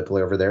basketball they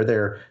play over there.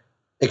 They're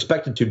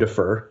expected to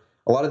defer.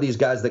 A lot of these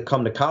guys that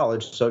come to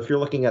college, so if you're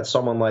looking at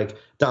someone like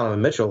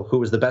Donovan Mitchell, who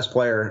was the best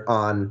player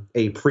on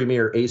a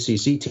premier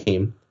ACC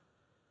team,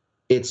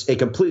 it's a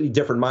completely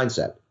different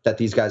mindset that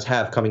these guys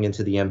have coming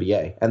into the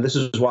NBA. And this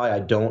is why I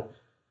don't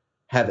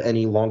have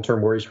any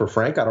long-term worries for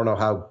Frank. I don't know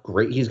how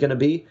great he's going to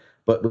be,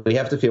 but we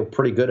have to feel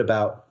pretty good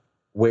about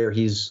where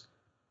he's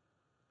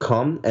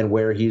come and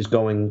where he's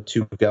going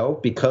to go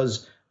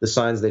because the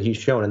signs that he's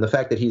shown and the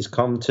fact that he's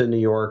come to New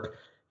York,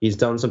 he's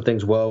done some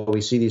things well.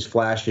 We see these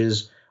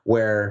flashes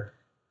where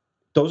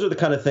those are the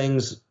kind of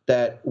things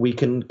that we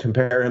can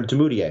compare him to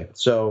Mudiay.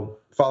 So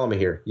follow me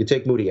here. You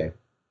take Mudiay,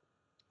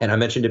 and I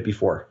mentioned it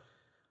before.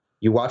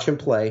 You watch him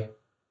play,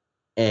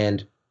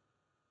 and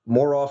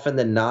more often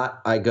than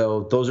not, I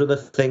go, those are the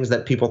things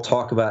that people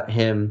talk about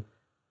him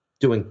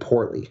doing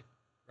poorly.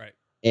 Right.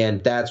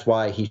 And that's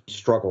why he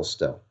struggles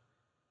still.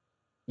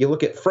 You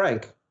look at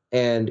Frank,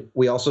 and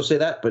we also say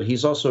that, but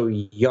he's also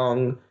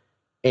young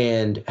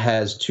and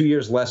has 2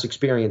 years less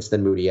experience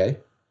than Mudiay.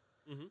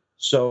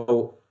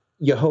 So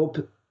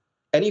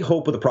any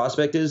hope of the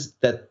prospect is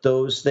that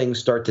those things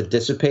start to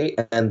dissipate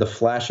and the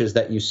flashes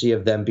that you see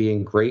of them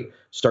being great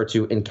start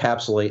to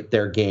encapsulate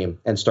their game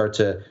and start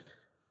to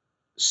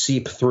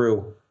seep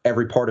through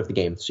every part of the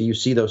game. So you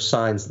see those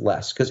signs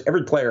less because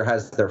every player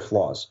has their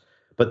flaws,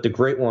 but the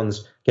great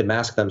ones can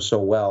mask them so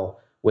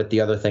well with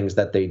the other things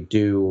that they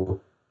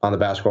do on the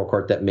basketball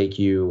court that make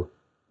you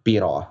be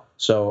in awe.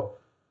 So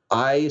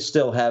I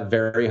still have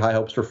very high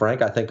hopes for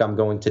Frank. I think I'm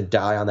going to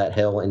die on that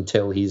hill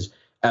until he's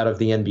out of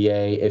the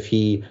NBA. If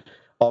he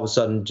all of a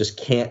sudden just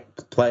can't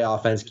play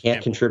offense,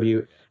 can't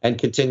contribute, and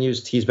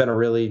continues, he's been a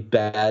really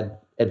bad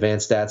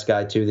advanced stats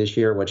guy too this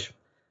year, which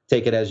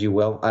take it as you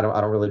will. I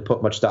don't really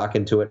put much stock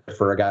into it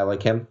for a guy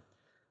like him,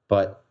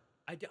 but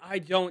I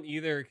don't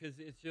either because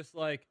it's just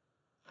like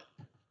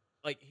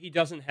he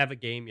doesn't have a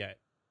game yet.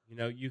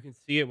 You can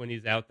see it when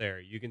he's out there.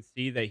 You can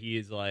see that he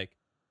is like.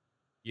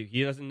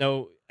 He doesn't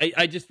know.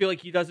 I just feel like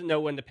he doesn't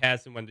know when to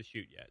pass and when to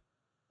shoot yet.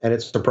 And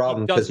it's the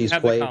problem because he's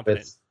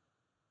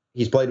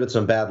played with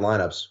some bad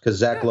lineups. Because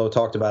Zach Lowe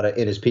talked about it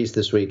in his piece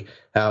this week,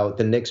 how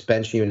the Knicks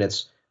bench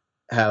units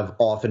have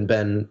often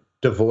been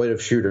devoid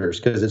of shooters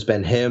because it's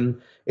been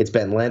him, it's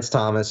been Lance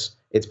Thomas,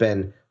 it's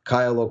been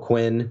Kyle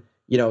O'Quinn.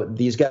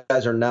 These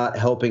guys are not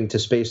helping to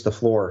space the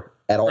floor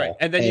at all. Right.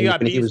 And then you got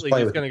Beasley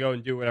who's going to go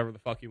and do whatever the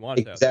fuck he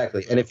wants.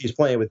 Exactly. And if he's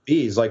playing with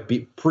Bees, like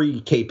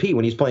pre-KP,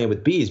 when he's playing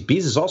with Bees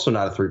is also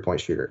not a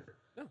three-point shooter.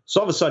 No. So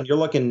all of a sudden you're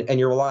looking and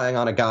you're relying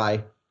on a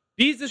guy.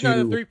 Bees is not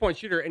a three-point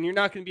shooter, and you're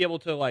not going to be able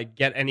to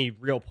get any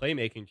real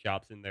playmaking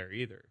chops in there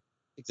either.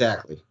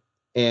 Exactly.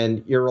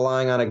 And you're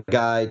relying on a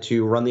guy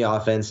to run the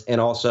offense and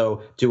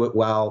also do it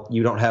while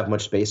you don't have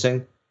much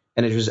spacing.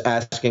 And it's just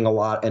asking a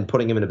lot and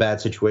putting him in a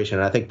bad situation.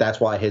 And I think that's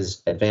why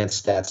his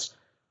advanced stats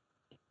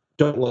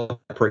don't look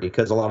pretty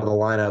because a lot of the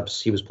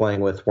lineups he was playing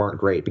with weren't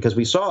great. Because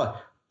we saw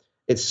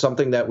it's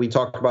something that we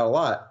talked about a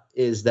lot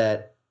is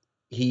that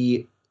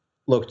he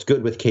looked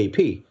good with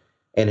KP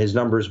and his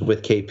numbers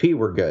with KP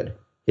were good.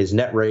 His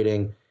net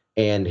rating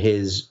and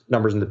his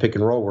numbers in the pick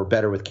and roll were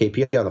better with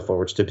KP on the floor,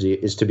 which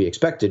is to be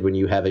expected when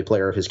you have a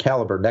player of his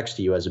caliber next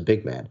to you as a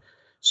big man.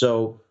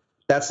 So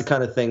that's the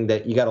kind of thing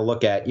that you got to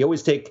look at. You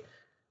always take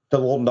the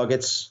little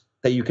nuggets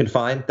that you can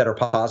find that are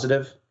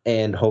positive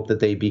and hope that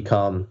they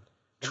become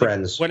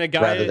trends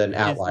rather than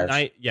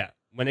outliers.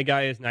 When a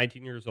guy is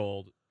 19 years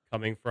old,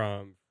 coming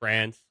from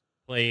France,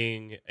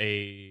 playing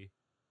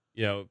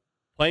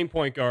playing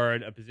point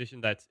guard, a position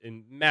that's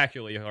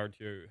immaculately hard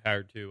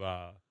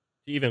to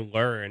even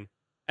learn,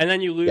 and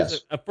then you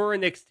lose for a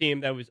Knicks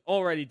team that was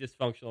already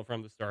dysfunctional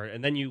from the start,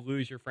 and then you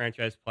lose your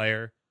franchise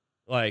player.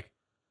 Like,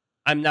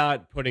 I'm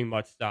not putting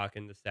much stock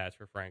in the stats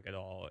for Frank at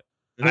all.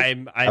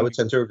 I would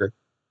tend to agree.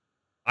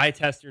 I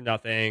test or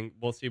nothing.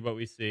 We'll see what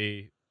we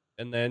see.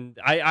 And then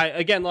I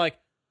again, like,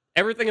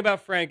 everything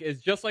about Frank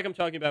is just like I'm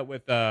talking about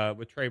with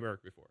Trey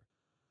Burke before.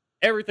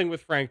 Everything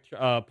with Frank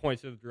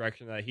points to the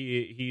direction that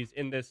he's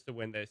in this to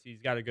win this.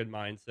 He's got a good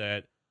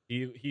mindset.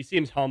 He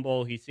seems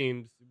humble. He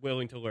seems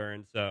willing to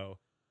learn. So,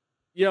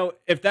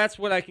 if that's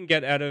what I can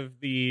get out of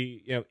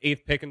the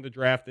 8th pick in the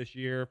draft this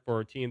year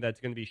for a team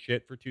that's going to be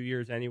shit for 2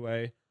 years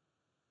anyway,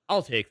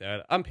 I'll take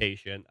that. I'm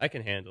patient. I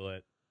can handle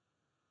it.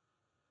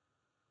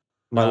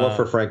 My love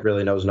for Frank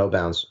really knows no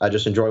bounds. I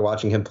just enjoy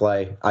watching him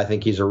play. I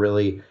think he's a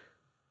really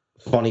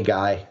funny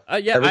guy.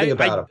 Everything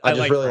about him. I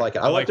just really like it.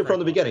 I liked it from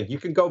the beginning. You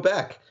can go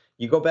back.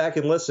 You go back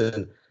and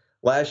listen.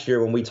 Last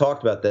year when we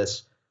talked about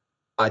this,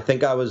 I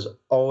think I was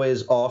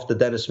always off the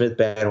Dennis Smith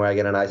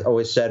bandwagon, and I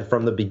always said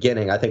from the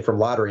beginning, I think from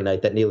lottery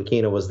night, that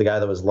Ntilikina was the guy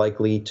that was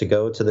likely to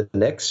go to the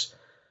Knicks.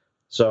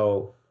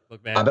 So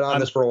look, man, I've been on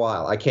this for a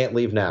while. I can't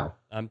leave now.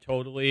 I'm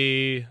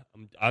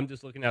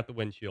just looking out the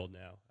windshield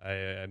now.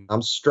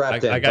 I'm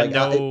strapped in. I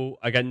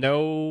got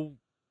no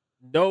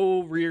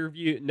rear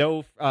view,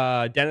 no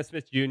Dennis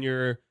Smith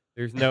Jr.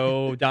 There's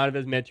no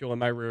Donovan Mitchell in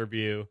my rear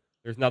view.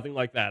 There's nothing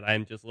like that.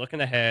 I'm just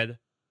looking ahead.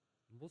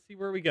 We'll see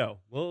where we go.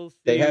 We'll see.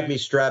 They have me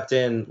strapped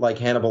in like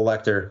Hannibal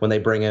Lecter when they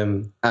bring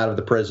him out of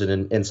the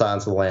prison in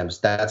Silence of the Lambs.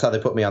 That's how they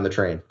put me on the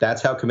train.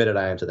 That's how committed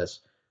I am to this.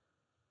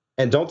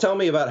 And don't tell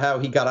me about how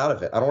he got out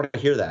of it. I don't want to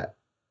hear that,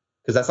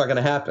 because that's not going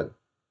to happen.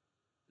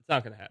 It's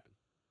not going to happen.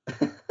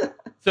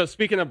 So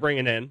speaking of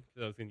bringing in,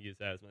 because I was going to use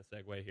that as my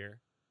segue here.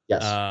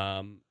 Yes.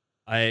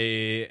 I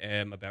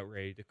am about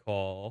ready to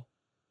call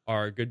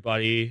our good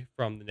buddy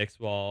from the Knicks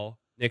wall,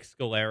 Nick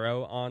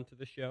Scolaro, onto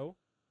the show.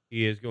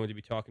 He is going to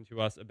be talking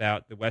to us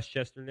about the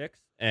Westchester Knicks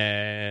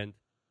and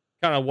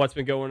kind of what's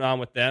been going on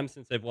with them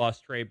since they've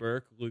lost Trey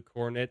Burke, Luke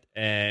Cornett,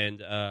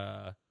 and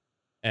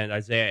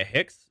Isaiah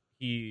Hicks.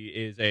 He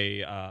is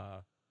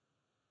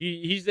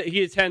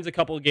he attends a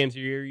couple of games a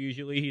year.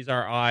 Usually, he's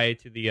our eye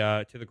to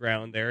the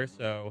ground there.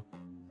 So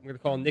I'm going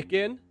to call Nick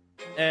in,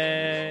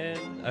 and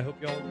I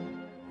hope y'all.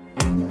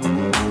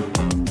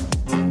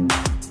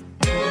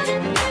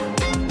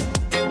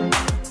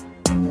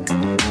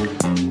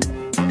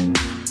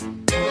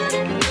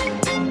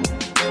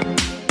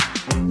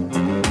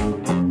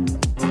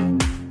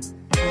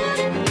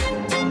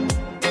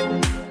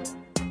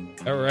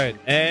 All right,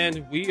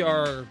 and we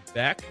are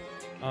back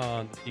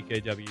on the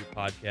TKW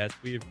podcast.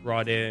 We've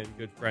brought in a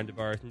good friend of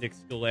ours, Nick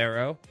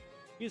Scolaro.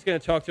 He's going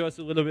to talk to us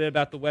a little bit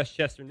about the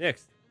Westchester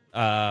Knicks.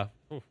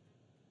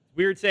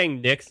 Weird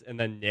saying Knicks and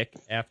then Nick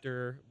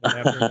after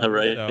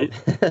right. So,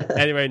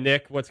 anyway,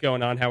 Nick, what's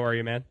going on? How are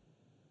you, man?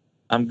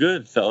 I'm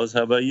good, fellas.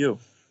 How about you?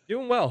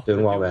 Doing well.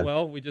 Doing well,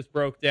 man. We just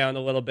broke down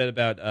a little bit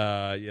about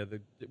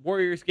the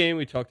Warriors game.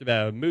 We talked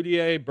about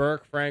Mudiay,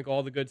 Burke, Frank,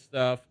 all the good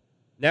stuff.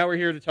 Now we're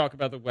here to talk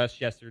about the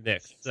Westchester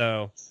Knicks.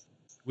 So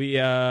we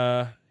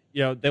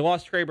they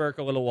lost Trey Burke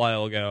a little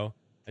while ago,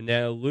 and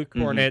now Luke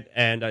Cornett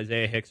and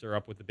Isaiah Hicks are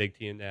up with the big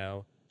team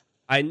now.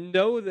 I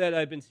know that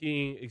I've been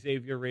seeing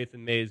Xavier Wraith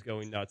and Mays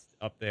going nuts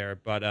up there,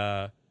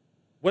 but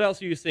what else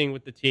are you seeing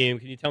with the team?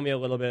 Can you tell me a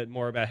little bit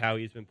more about how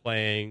he's been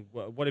playing?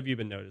 What have you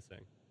been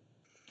noticing?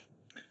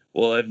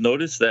 Well, I've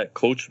noticed that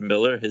Coach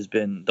Miller has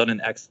done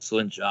an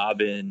excellent job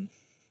in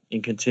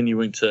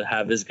continuing to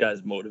have his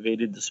guys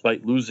motivated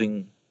despite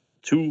losing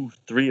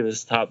 2-3 of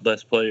his top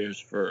best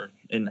players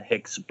in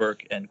Hicks,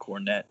 Burke, and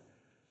Cornett.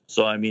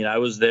 So, I mean, I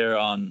was there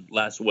on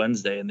last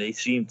Wednesday, and they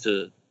seemed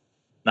to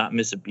not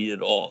miss a beat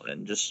at all.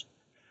 And just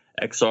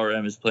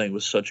XRM is playing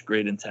with such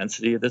great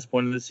intensity at this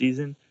point in the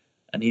season,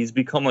 and he's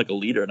become like a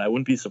leader. And I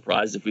wouldn't be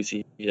surprised if we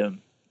see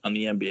him on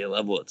the NBA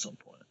level at some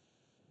point.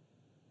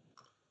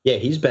 Yeah,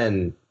 he's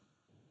been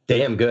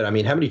damn good. I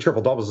mean, how many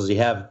triple doubles does he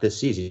have this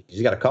season?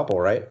 He's got a couple,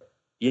 right?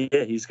 Yeah,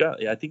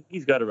 I think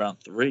he's got around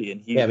 3,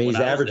 and he's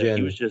averaging.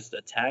 He was just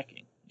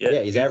attacking.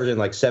 Yeah, he's averaging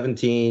like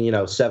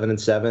 17, 7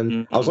 and 7.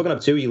 Mm-hmm. I was looking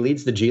up too. He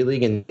leads the G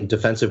League in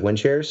defensive win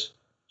shares.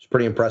 It's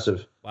pretty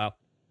impressive. Wow.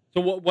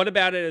 So what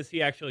about it is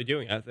he actually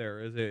doing out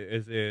there? Is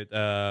it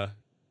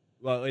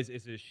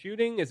his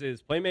shooting? Is it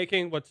his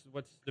playmaking? What's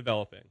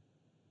developing?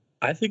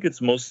 I think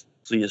it's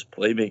mostly his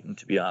playmaking,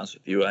 to be honest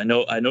with you. I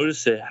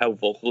noticed how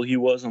vocal he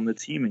was on the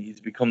team, and he's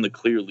become the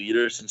clear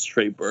leader since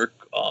Trey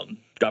Burke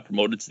got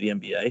promoted to the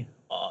NBA.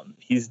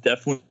 He's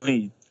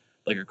definitely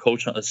like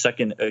a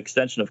second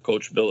extension of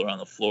Coach Miller on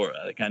the floor.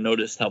 Like, I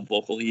noticed how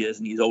vocal he is,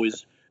 and he's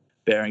always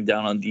bearing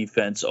down on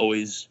defense,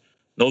 always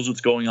knows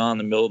what's going on in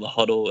the middle of the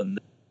huddle, and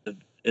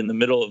in the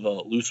middle of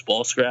a loose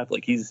ball scrap.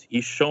 Like he's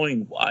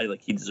showing why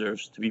like he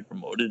deserves to be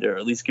promoted or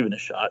at least given a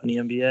shot in the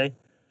NBA.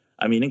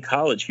 I mean, in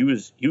college he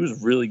was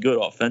really good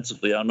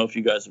offensively. I don't know if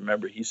you guys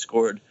remember, he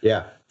scored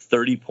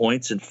 30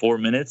 points in 4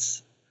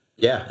 minutes.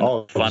 Yeah,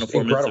 final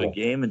 4 minutes of a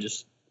game,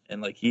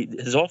 and like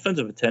his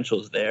offensive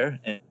potential is there.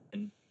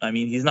 And I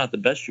mean, he's not the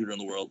best shooter in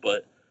the world,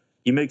 but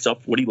he makes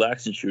up what he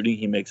lacks in shooting.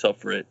 He makes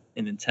up for it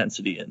in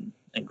intensity and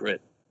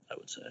grit, I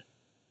would say.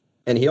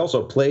 And he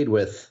also played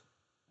with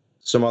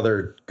some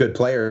other good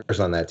players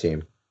on that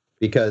team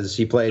because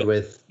he played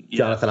with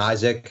Jonathan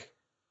Isaac.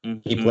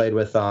 Mm-hmm. He played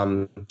with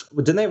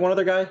didn't they have one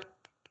other guy?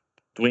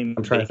 Dwayne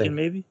I'm trying Bacon, to think.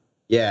 Maybe.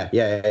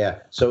 Yeah.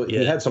 So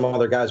he had some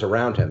other guys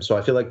around him. So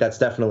I feel like that's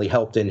definitely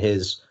helped in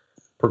his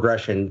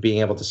progression, being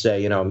able to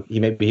say,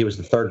 he was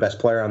the third best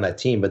player on that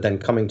team, but then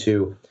coming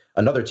to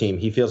another team,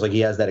 he feels like he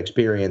has that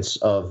experience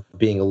of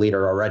being a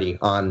leader already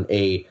on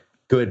a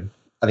good,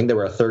 I think they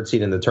were a third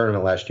seed in the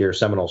tournament last year,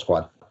 Seminole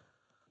squad.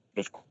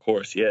 Of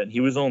course, yeah. And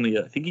he was I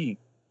think he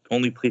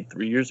only played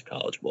 3 years of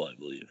college ball, I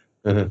believe.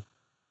 Mm-hmm.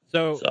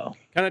 So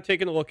kind of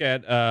taking a look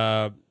at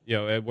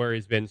at where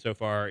he's been so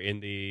far in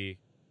the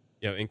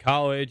in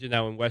college and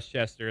now in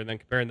Westchester, and then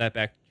comparing that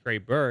back to Trey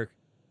Burke.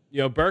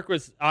 Burke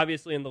was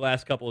obviously in the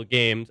last couple of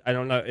games. I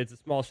don't know, it's a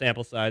small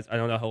sample size. I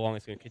don't know how long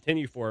it's going to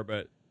continue for,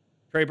 but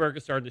Trey Burke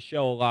is starting to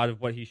show a lot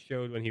of what he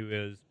showed when he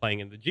was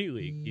playing in the G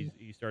League.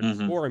 He started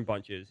to score in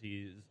bunches.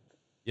 He's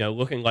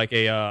looking like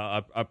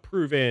a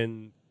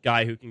proven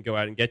guy who can go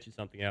out and get you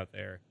something out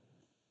there.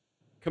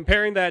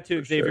 Comparing that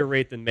to Xavier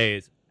Wraithen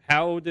Mays,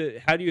 how do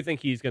you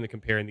think he's going to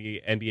compare in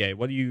the NBA?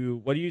 What do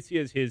you see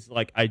as his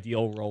like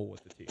ideal role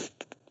with the team?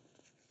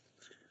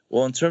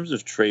 Well, in terms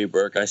of Trey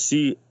Burke,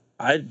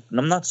 I'm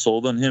not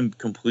sold on him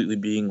completely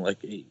being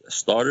like a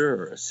starter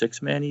or a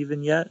six man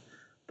even yet,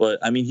 but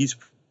I mean he's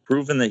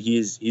proven that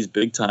he's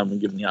big time when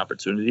given the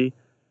opportunity.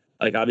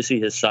 Like obviously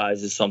his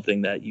size is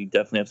something that you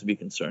definitely have to be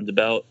concerned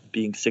about.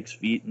 Being 6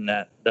 feet and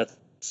that's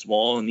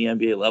small in the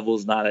NBA level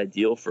is not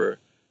ideal for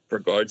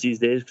guards these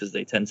days because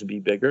they tend to be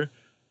bigger.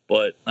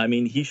 But I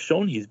mean he's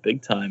shown he's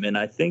big time, and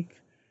I think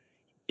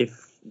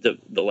if the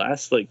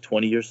last like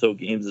 20 or so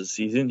games of the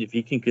season, if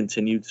he can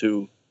continue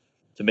to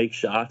make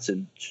shots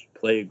and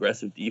play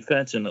aggressive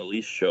defense and at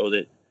least show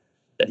that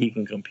he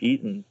can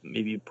compete and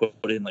maybe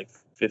put in like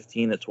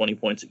 15 to 20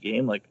 points a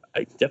game, like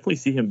I definitely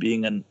see him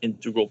being an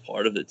integral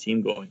part of the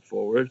team going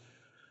forward.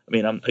 I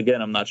mean,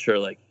 I'm not sure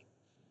like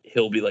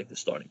he'll be like the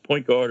starting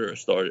point guard or a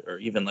starter or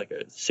even like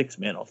a six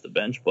man off the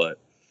bench, but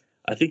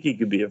I think he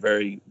could be a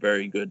very,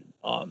 very good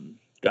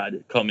guy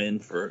to come in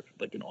for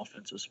like an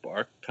offensive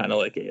spark, kind of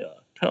like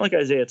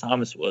Isaiah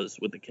Thomas was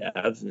with the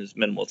Cavs in his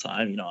minimal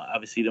time.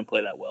 Obviously he didn't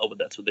play that well, but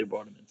that's what they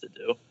brought him in to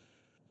do.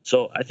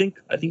 So I think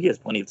he has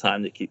plenty of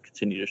time to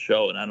continue to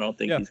show, and I don't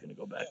think he's going to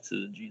go back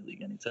to the G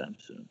League anytime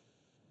soon.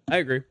 I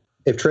agree.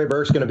 If Trey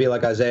Burke's going to be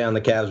like Isaiah on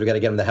the Cavs, we got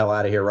to get him the hell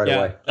out of here right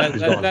away.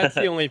 That's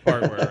the only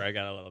part where I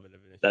got a little bit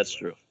of an issue. That's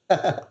true.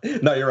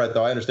 No, you're right,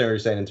 though. I understand what you're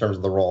saying in terms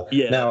of the role.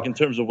 Yeah, now, in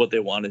terms of what they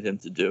wanted him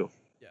to do.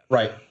 Yeah.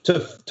 Right.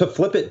 To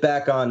flip it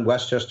back on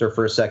Westchester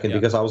for a second,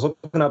 because I was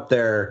looking up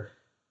the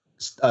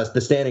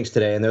standings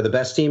today, and they're the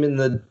best team in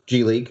the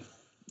G League.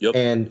 Yep.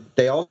 And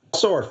they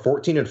also are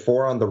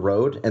 14-4 on the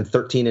road and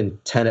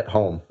 13-10 at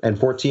home. And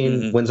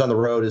 14 wins on the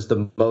road is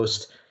the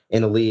most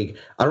in the league.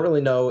 I don't really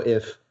know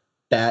if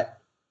that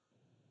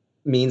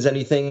means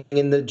anything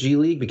in the G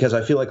League, because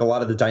I feel like a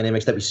lot of the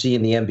dynamics that we see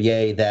in the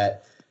NBA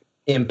that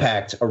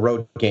impact a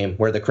road game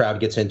where the crowd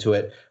gets into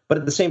it. But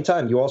at the same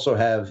time, you also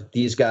have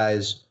these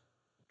guys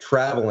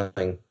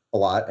traveling a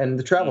lot, and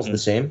the travel's the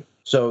same.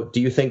 So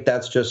do you think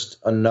that's just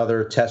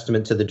another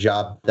testament to the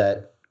job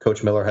that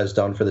Coach Miller has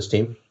done for this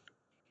team?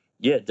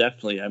 Yeah,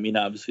 definitely. I mean,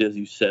 obviously, as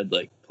you said,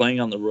 like playing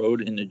on the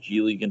road in a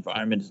G League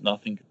environment is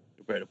nothing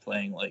compared to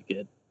playing like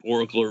at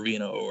Oracle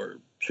Arena or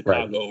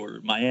Chicago or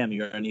Miami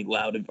or any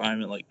loud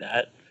environment like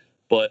that.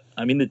 But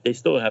I mean, they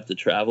still have to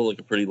travel like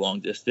a pretty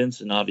long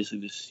distance, and obviously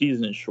the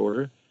season is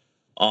shorter.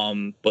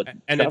 But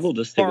travel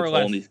just takes a toll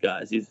on these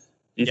guys. These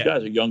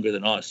guys are younger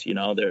than us.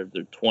 They're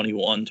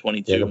 21,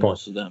 22,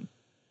 most of them,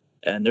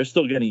 and they're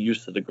still getting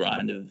used to the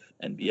grind of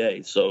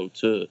NBA. So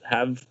to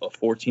have a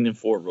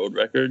 14-4 road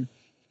record,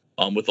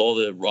 with all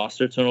the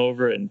roster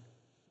turnover and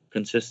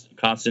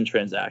constant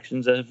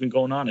transactions that have been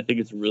going on, I think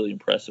it's really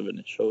impressive, and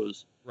it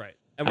shows. Right.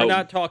 And we're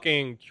not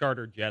talking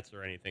charter jets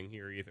or anything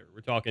here either.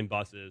 We're talking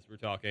buses. We're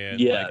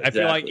talking, I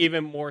feel like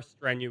even more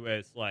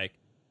strenuous, like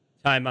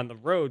time on the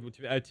road, which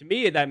to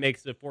me, that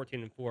makes the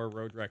 14-4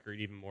 road record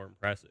even more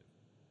impressive.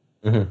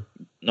 Mm-hmm.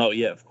 No,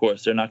 yeah, of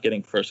course. They're not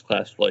getting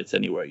first-class flights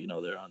anywhere.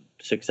 They're on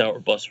 6-hour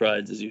bus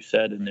rides, as you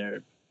said, and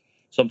they're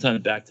sometimes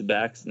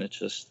back-to-backs, and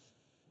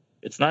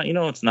it's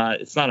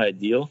not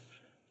ideal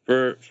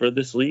for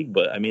this league,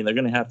 but I mean, they're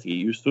going to have to get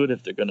used to it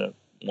if they're going to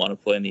want to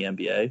play in the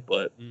NBA.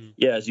 But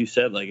yeah, as you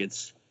said, like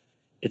it's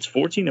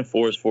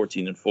 14-4 is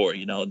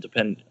 14-4,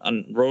 depend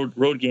on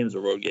road games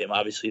or road game.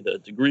 Obviously the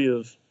degree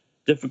of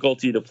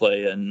difficulty to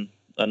play in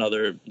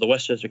the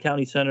Westchester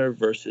County Center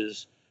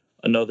versus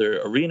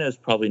another arena is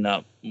probably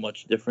not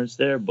much difference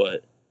there.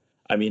 But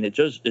I mean, it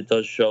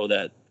does show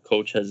that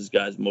coach has his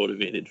guys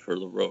motivated for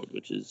the road,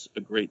 which is a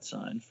great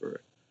sign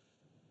for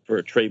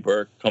Trey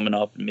Burke coming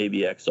up and maybe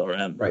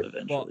XRM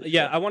eventually. Well,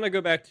 yeah, I want to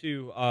go back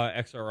to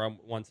XRM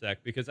one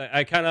sec because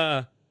I kind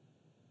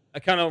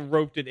of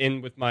roped it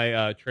in with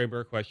my Trey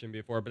Burke question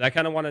before, but I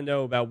kind of want to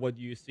know about what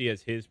you see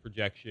as his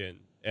projection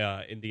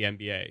in the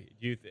NBA.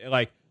 Do you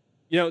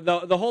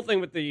the whole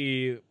thing with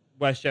the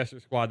Westchester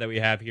squad that we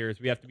have here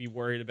is we have to be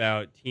worried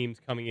about teams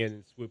coming in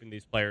and swooping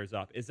these players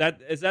up. Is that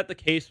the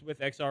case with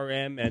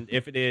XRM? And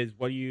if it is,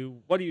 what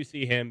do you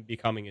see him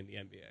becoming in the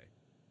NBA?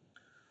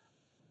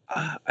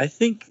 I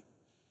think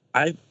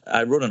I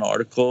wrote an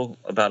article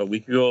about a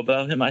week ago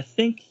about him. I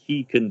think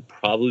he can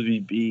probably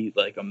be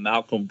like a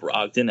Malcolm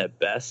Brogdon at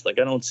best. Like,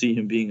 I don't see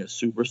him being a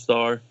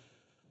superstar.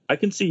 I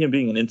can see him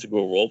being an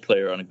integral role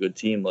player on a good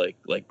team like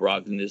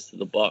Brogdon is to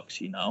the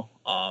Bucks,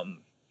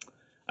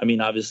 I mean,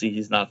 obviously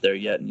he's not there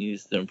yet and he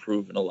needs to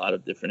improve in a lot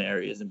of different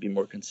areas and be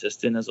more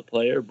consistent as a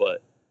player,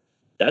 but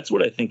that's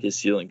what I think his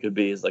ceiling could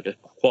be, is like a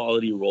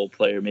quality role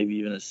player, maybe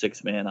even a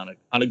sixth man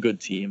on a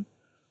good team.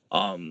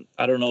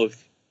 I don't know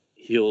if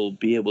he'll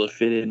be able to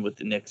fit in with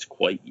the Knicks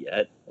quite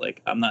yet.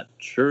 Like, I'm not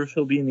sure if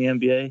he'll be in the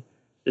NBA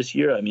this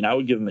year. I mean, I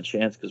would give him a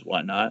chance because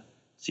why not?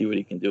 See what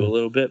he can do a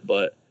little bit.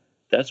 But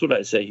that's what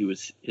I say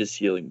his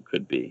ceiling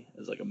could be,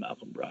 as like a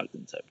Malcolm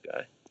Brogdon type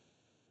guy.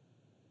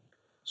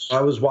 So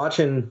I was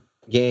watching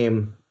a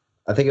game,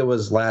 I think it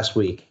was last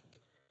week,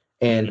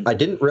 and I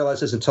didn't realize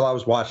this until I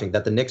was watching,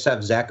 that the Knicks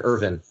have Zach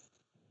Irvin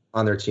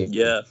on their team.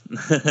 Yeah.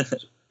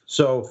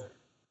 So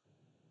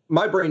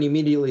my brain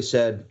immediately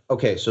said,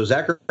 okay, so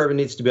Zach Irvin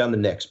needs to be on the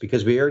Knicks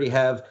because we already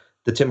have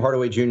the Tim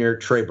Hardaway Jr.,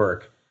 Trey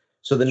Burke.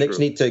 So the Knicks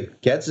need to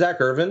get Zach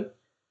Irvin.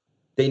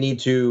 They need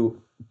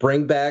to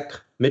bring back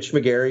Mitch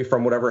McGary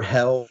from whatever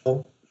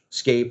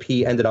hellscape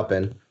he ended up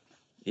in.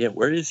 Yeah,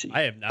 where is he?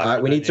 I have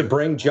not. We need to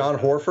bring John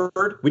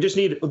Horford.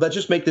 Let's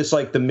just make this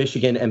like the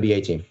Michigan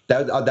NBA team.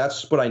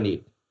 That's what I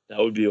need. That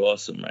would be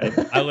awesome, right?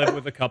 I live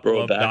with a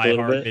couple of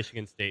diehard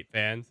Michigan State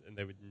fans, and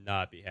they would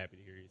not be happy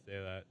to hear you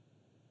say that.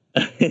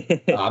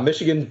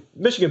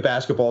 Michigan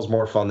basketball is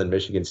more fun than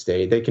Michigan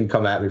State. They can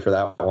come at me for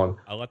that one.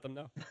 I'll let them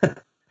know.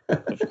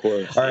 Of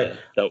course. All right.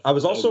 I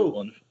was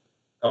also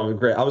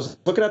great. I was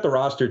looking at the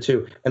roster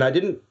too, and I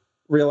didn't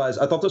realize.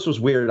 I thought this was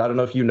weird. I don't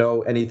know if you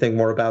know anything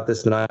more about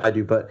this than I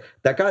do, but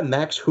that guy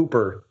Max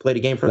Hooper played a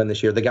game for them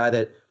this year. The guy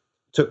that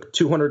took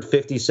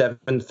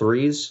 257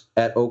 threes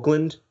at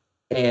Oakland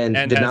and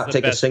did not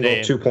take a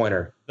single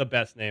two-pointer. The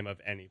best name of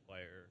any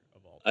player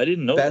of all time. I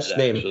didn't know best that,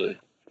 name. Actually.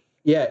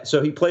 Yeah,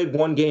 so he played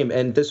one game,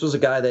 and this was a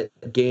guy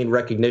that gained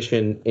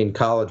recognition in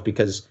college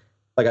because,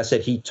 like I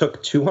said, he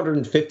took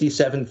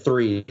 257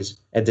 threes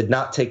and did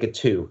not take a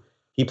two.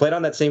 He played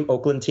on that same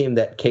Oakland team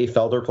that Kay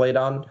Felder played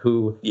on,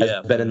 who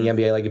has been in the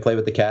NBA, like he played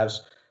with the Cavs.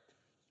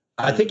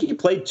 I think he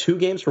played 2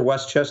 games for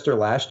Westchester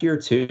last year,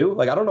 too.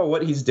 Like, I don't know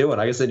what he's doing.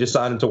 I guess they just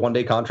signed him to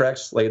one-day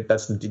contracts. Like,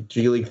 that's the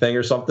G League thing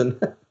or something.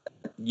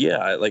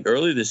 Yeah, like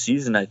early this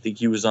season, I think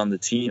he was on the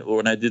team. Or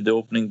when I did the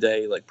opening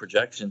day like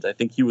projections, I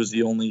think he was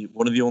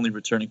one of the only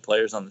returning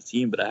players on the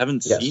team. But I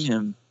haven't seen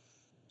him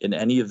in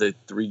any of the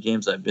 3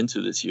 games I've been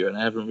to this year, and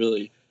I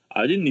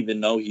didn't even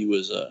know he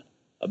was a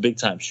big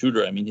time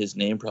shooter. I mean, his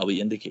name probably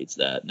indicates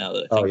that now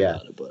that I think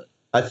about it. But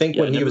I think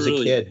when he was a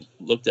kid,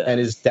 and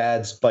his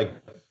dad's like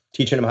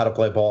teaching him how to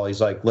play ball,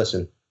 he's like,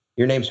 "Listen,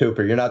 your name's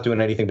Hooper. You're not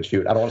doing anything but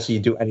shoot. I don't want to see you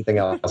do anything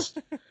else."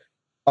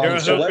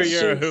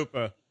 You're a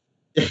hooper.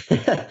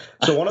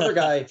 So one other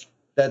guy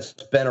that's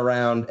been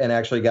around and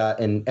actually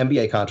got an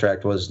NBA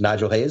contract was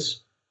Nigel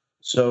Hayes.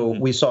 So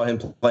we saw him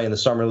play in the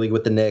summer league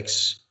with the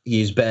Knicks.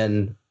 He's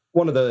been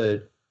one of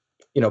the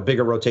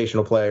bigger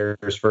rotational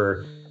players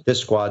for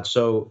this squad.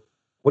 So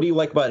what do you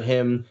like about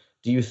him?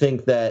 Do you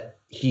think that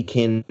he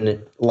can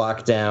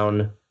lock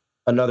down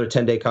another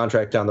 10-day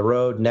contract down the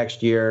road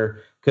next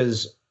year?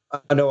 Because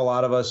I know a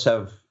lot of us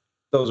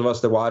those of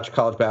us that watch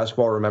college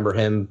basketball remember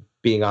him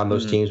being on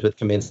those teams with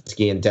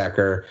Kaminsky and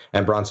Decker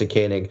and Bronson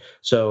Koenig.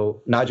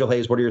 So Nigel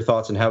Hayes, what are your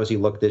thoughts, and how has he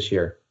looked this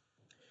year?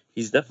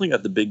 He's definitely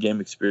got the big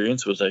game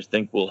experience, which I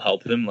think will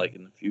help him like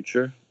in the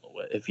future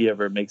if he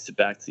ever makes it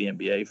back to the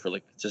NBA for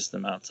like just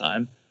an amount of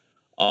time.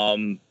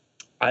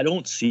 I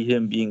don't see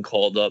him being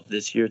called up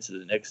this year to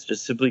the Knicks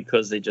just simply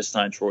because they just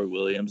signed Troy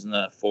Williams and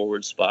that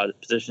forward spot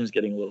position is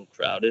getting a little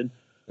crowded.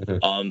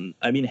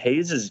 I mean,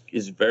 Hayes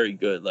is very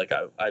good. Like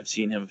I've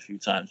seen him a few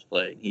times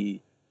play.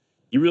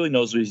 He really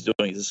knows what he's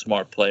doing. He's a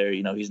smart player.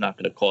 He's not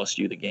going to cost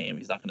you the game.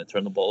 He's not going to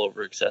turn the ball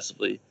over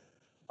excessively.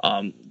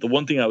 The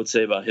one thing I would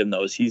say about him,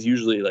 though, is he's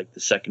usually like the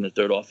second or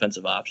third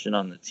offensive option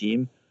on the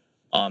team.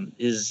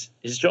 His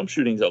jump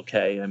shooting's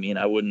okay. I mean,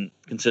 I wouldn't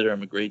consider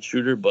him a great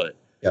shooter, but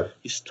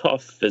he's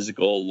tough,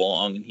 physical,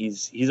 long, and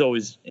he's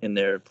always in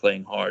there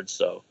playing hard.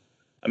 So,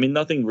 I mean,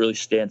 nothing really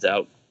stands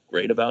out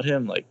great about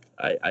him. Like,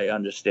 I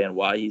understand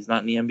why he's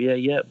not in the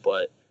NBA yet,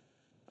 but,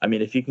 I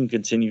mean, if he can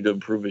continue to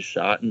improve his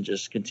shot and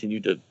just continue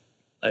to,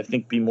 I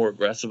think, be more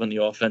aggressive on the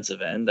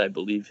offensive end, I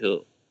believe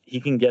he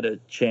can get a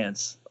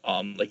chance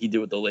like he did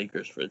with the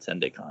Lakers for a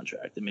 10-day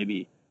contract and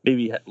maybe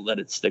let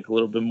it stick a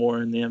little bit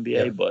more in the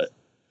NBA. But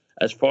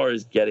as far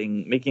as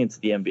making it to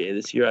the NBA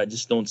this year, I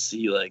just don't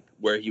see like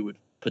where he would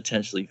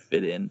potentially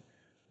fit in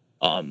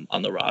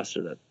on the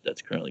roster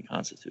that's currently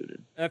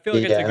constituted. I feel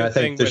like it's a good and I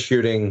think the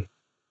shooting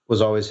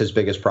was always his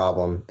biggest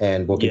problem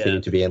and will continue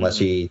to be unless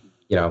he,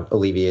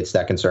 alleviates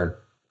that concern.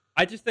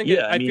 I just think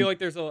I feel like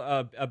there's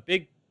a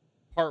big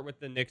part with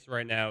the Knicks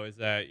right now is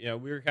that,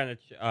 we were kind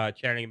of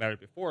chatting about it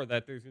before,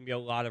 that there's going to be a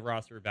lot of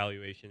roster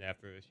evaluation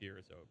after this year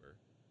is over.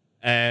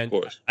 And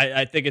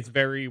I think it's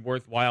very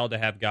worthwhile to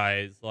have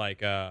guys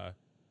like,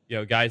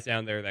 guys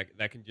down there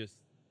that can just,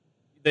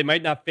 they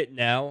might not fit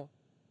now,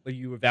 but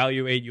you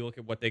evaluate, you look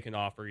at what they can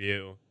offer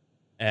you.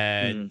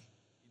 And,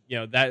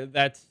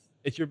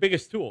 it's your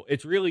biggest tool.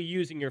 It's really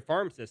using your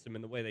farm system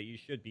in the way that you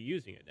should be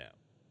using it now.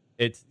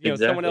 It's,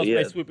 someone else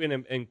may swoop in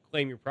and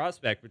claim your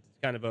prospect, which is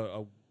kind of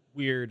a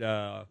weird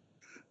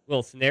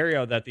little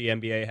scenario that the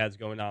NBA has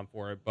going on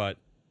for it. But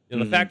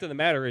the fact of the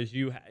matter is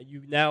you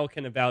now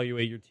can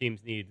evaluate your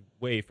team's need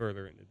way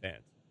further in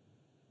advance.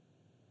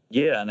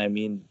 Yeah, and I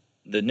mean,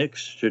 the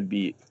Knicks should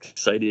be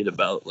excited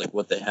about like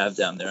what they have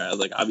down there.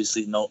 Like,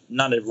 obviously,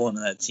 not everyone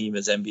on that team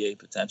has NBA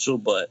potential,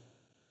 but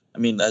I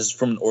mean, as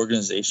from an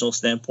organizational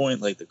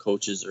standpoint, like the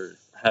coaches are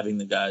having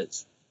the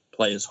guys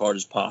play as hard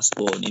as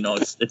possible, and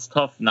it's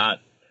tough not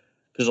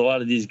because a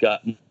lot of these guys,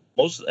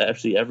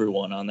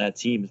 everyone on that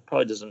team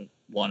probably doesn't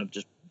want to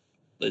just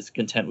is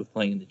content with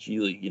playing in the G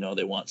League.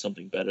 They want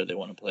something better. They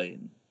want to play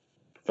in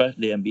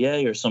the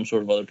NBA or some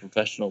sort of other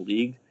professional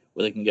league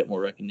where they can get more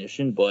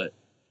recognition. But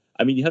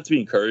I mean, you have to be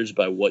encouraged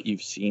by what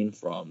you've seen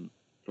from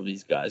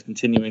these guys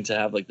continuing to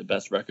have like the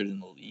best record in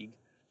the league,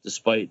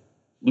 despite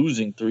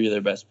losing 3 of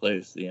their best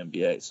players to the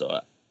NBA.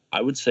 So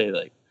I would say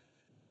like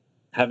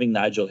having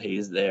Nigel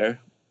Hayes there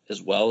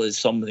as well is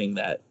something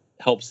that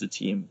helps the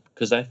team,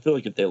 because I feel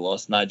like if they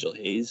lost Nigel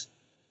Hayes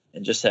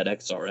and just had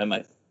XRM,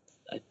 I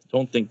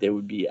don't think they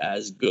would be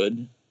as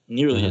good,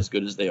 nearly as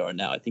good as they are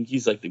now. I think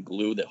he's like the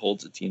glue that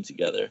holds the team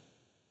together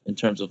in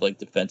terms of like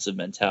defensive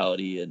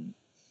mentality and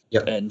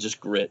just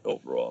grit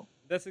overall.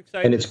 That's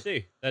exciting to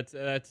see. That's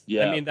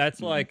yeah. I mean, that's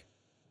like,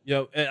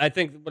 I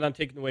think what I'm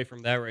taking away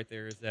from that right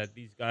there is that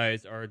these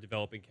guys are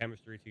developing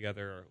chemistry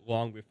together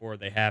long before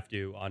they have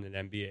to on an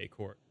NBA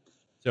court.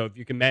 So if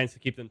you can manage to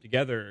keep them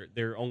together,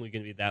 they're only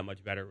going to be that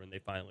much better when they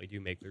finally do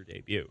make their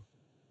debut.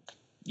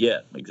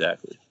 Yeah,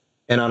 exactly.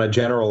 And on a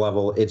general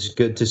level, it's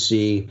good to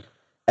see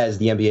as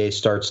the NBA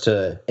starts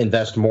to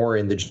invest more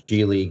in the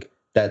G League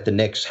that the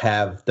Knicks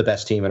have the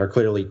best team and are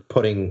clearly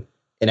putting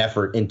an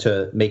effort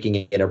into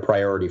making it a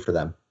priority for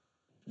them.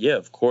 Yeah,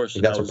 of course.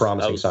 That's a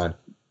promising sign.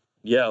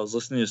 Yeah, I was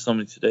listening to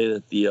somebody today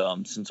that the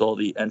since all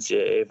the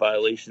NCAA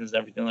violations and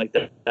everything like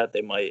that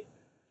they might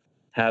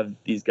have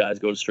these guys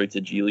go straight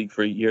to G League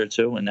for a year or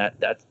two, and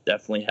that's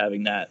definitely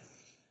having that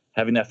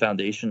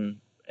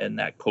foundation and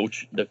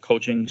the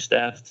coaching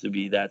staff to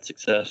be that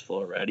successful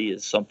already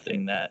is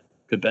something that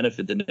could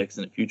benefit the Knicks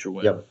in the future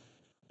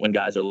when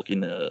guys are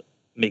looking to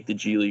make the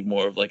G League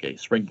more of like a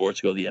springboard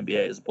to go to the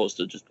NBA as opposed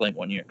to just playing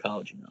 1 year in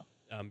college.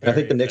 I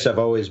think the Knicks have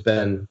always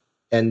been.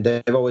 And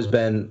they've always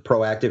been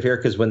proactive here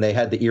because when they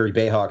had the Erie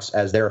Bayhawks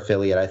as their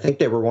affiliate, I think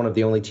they were one of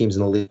the only teams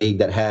in the league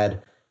that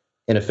had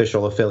an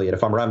official affiliate,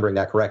 if I'm remembering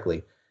that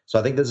correctly. So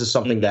I think this is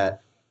something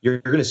that you're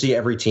going to see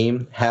every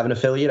team have an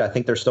affiliate. I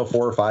think there's still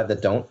 4 or 5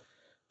 that don't.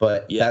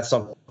 But that's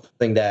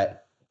something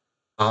that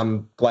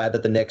I'm glad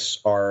that the Knicks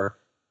are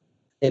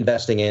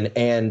investing in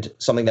and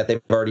something that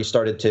they've already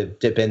started to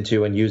dip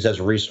into and use as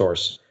a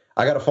resource.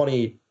 I got a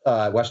funny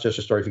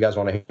Westchester story if you guys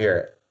want to hear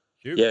it.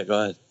 Shoot. Yeah,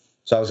 go ahead.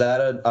 So I was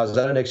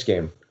at a Knicks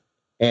game,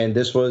 and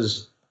this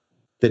was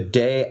the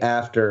day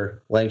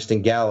after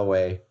Langston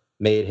Galloway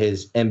made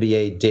his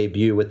NBA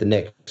debut with the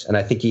Knicks, and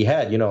I think he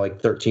had,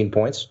 like 13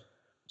 points.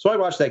 So I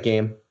watched that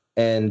game,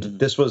 and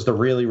this was the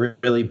really,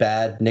 really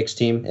bad Knicks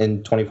team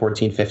in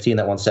 2014-15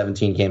 that won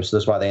 17 games, so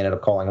that's why they ended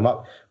up calling him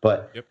up.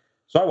 But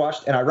so I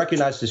watched, and I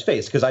recognized his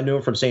face because I knew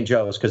him from St.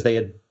 Joe's because they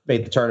had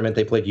made the tournament.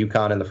 They played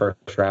UConn in the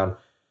first round.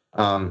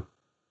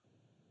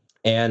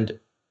 And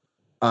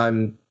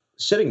I'm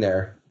sitting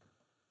there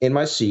in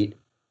my seat,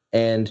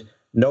 and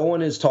no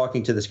one is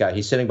talking to this guy.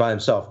 He's sitting by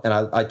himself. And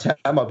I tell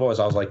my boys,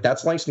 I was like,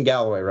 that's Langston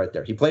Galloway right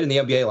there. He played in the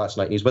NBA last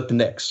night, and he's with the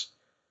Knicks.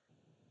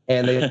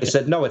 And they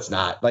said, no, it's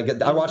not.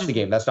 Like, I watched the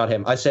game. That's not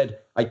him. I said,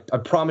 I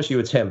promise you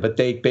it's him. But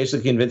they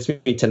basically convinced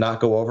me to not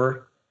go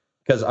over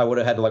because I would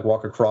have had to,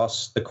 walk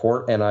across the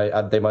court, and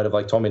they might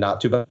have, told me not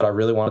to. But I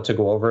really wanted to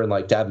go over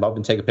and, dab him up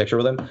and take a picture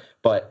with him.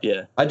 But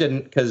I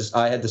didn't because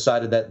I had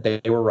decided that they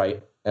were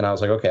right. And I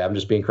was like, okay, I'm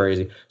just being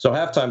crazy. So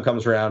halftime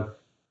comes around.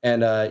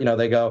 And,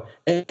 they go,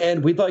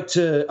 and we'd like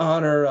to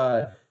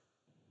honor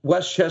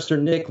Westchester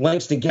Nick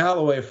Langston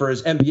Galloway for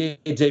his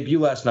NBA debut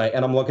last night.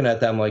 And I'm looking at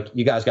them like,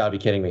 you guys got to be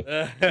kidding me.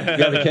 You got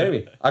to be kidding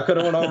me. I could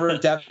have went over and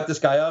dapped this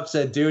guy up,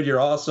 said, dude,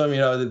 you're awesome,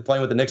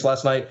 playing with the Knicks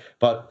last night.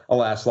 But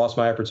alas, lost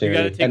my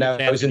opportunity. And now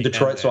I was in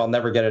Detroit, so I'll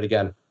never get it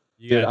again.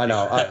 Dude, I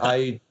know.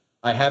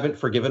 I haven't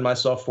forgiven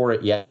myself for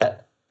it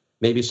yet.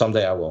 Maybe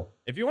someday I will.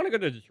 If you want to go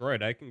to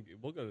Detroit,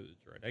 we'll go to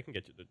Detroit. I can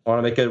get you to Detroit. Want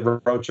to make a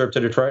road trip to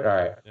Detroit? All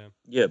right.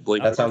 Yeah,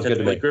 Blake. That sounds good to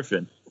me. Blake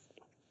Griffin.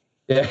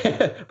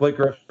 Yeah, Blake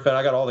Griffin.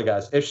 I got all the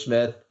guys. Ish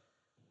Smith.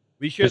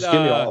 We should Just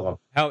give me all of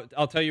them.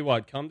 I'll tell you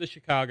what. Come to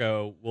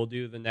Chicago. We'll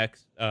do the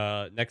next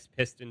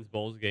Pistons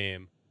Bulls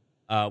game.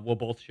 We'll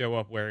both show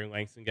up wearing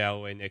Langston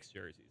Galloway Knicks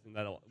jerseys, and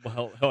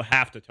he'll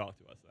have to talk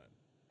to us then.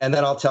 And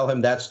then I'll tell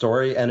him that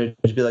story, and it'd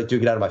just be like,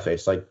 dude, get out of my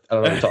face. Like, I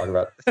don't know what you're talking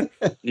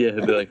about. Yeah,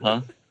 he'll be like,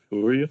 huh?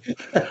 Who are you?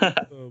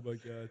 Oh, my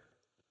God.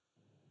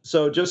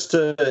 So just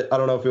to, I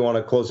don't know if we want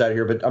to close out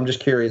here, but I'm just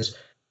curious.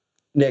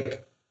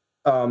 Nick,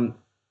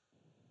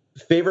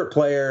 favorite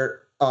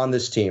player on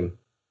this team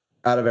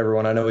out of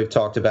everyone? I know we've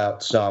talked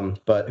about some,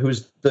 but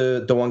who's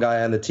the one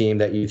guy on the team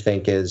that you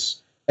think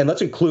is, and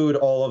let's include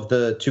all of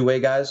the two-way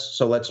guys.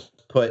 So let's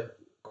put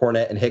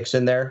Cornette and Hicks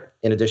in there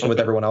in addition with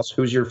everyone else.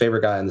 Who's your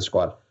favorite guy in the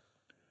squad?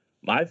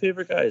 My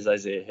favorite guy is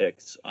Isaiah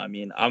Hicks. I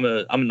mean, I'm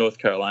a North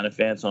Carolina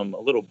fan, so I'm a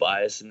little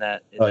biased in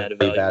that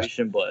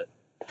evaluation. But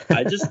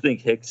I just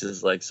think Hicks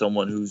is like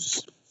someone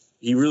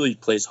he really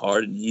plays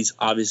hard, and he's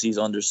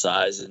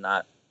undersized and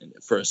not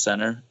for a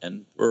center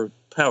or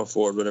power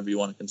forward, whatever you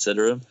want to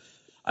consider him.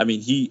 I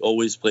mean, he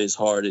always plays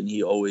hard, and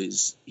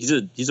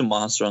he's a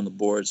monster on the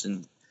boards,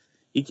 and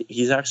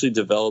he's actually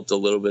developed a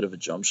little bit of a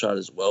jump shot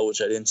as well,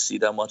 which I didn't see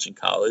that much in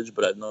college,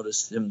 but I've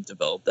noticed him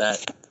develop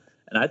that,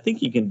 and I think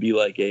he can be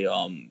like a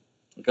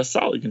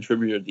solid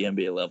contributor at the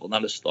NBA level,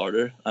 not a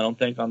starter, I don't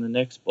think, on the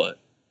Knicks, but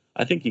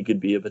I think he could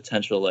be a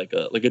potential like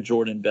a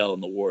Jordan Bell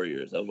in the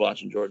Warriors. I was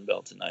watching Jordan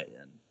Bell tonight,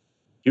 and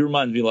he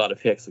reminds me a lot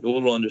of Hicks, like a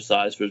little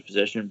undersized for his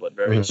position, but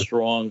very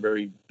strong,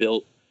 very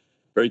built,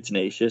 very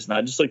tenacious, and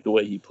I just like the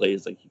way he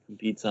plays. Like, he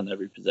competes on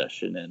every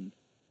possession, and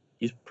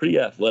he's pretty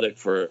athletic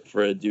for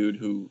a dude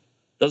who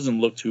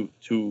doesn't look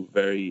too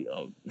very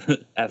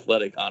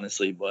athletic,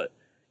 honestly, but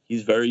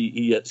he's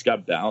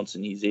got bounce,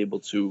 and he's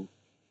able to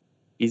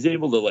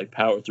like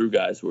power through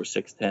guys who are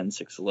 6'10",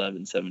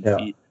 6'11", 7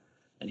 feet.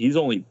 And he's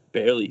only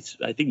barely,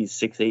 I think he's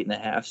 6'8.5",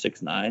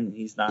 6'9", and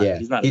he's not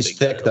a big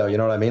thick guy though, you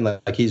know what I mean?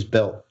 Like he's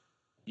built.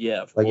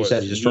 Yeah, of like course. You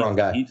said, he's a strong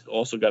guy. He's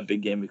also got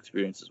big game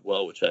experience as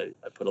well, which I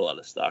put a lot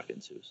of stock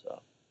into.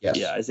 So yes.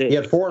 Yeah, Isaiah, he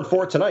had 4 and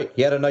 4 tonight.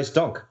 He had a nice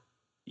dunk.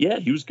 Yeah,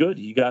 he was good.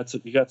 He got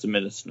some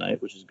minutes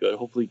tonight, which is good.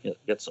 Hopefully he can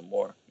get some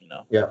more,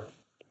 Yeah.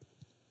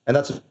 And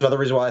that's another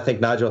reason why I think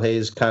Nigel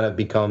Hayes kind of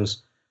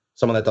becomes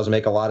someone that doesn't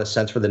make a lot of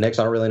sense for the Knicks.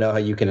 I don't really know how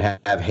you can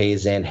have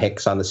Hayes and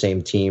Hicks on the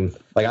same team.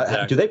 Like,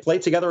 exactly. Do they play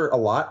together a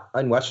lot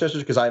in Westchester?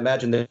 Because I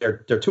imagine they're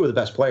two of the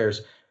best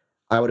players.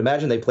 I would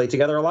imagine they play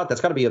together a lot.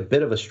 That's got to be a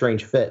bit of a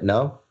strange fit,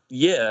 no?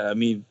 Yeah, I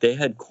mean, they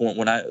had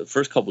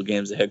first couple of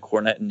games they had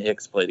Cornette and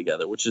Hicks play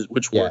together, which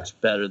works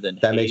better than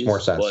that Hayes, makes more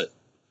sense. But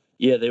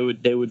yeah, they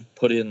would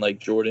put in like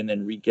Jordan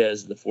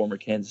Enriquez, the former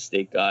Kansas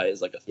State guy,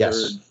 as like a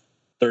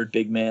third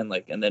big man,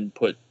 like, and then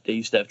they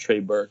used to have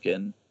Trey Burke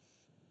and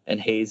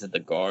Hayes at the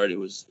guard. It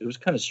was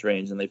kind of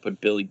strange, and they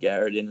put Billy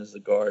Garrett in as the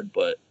guard,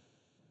 but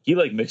he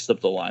like mixed up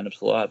the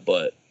lineups a lot.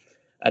 But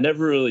I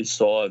never really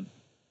saw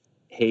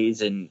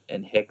Hayes and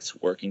Hicks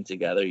working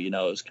together. It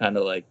was kind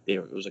of like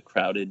it was a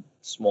crowded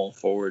small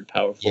forward,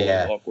 power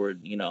forward,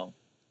 awkward,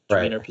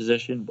 tweener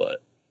position.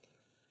 But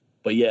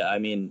yeah, I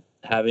mean,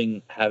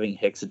 having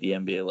Hicks at the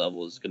NBA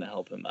level is going to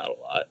help him out a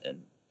lot,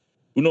 and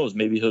who knows,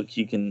 maybe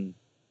he can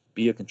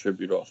be a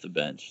contributor off the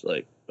bench,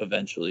 like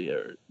eventually,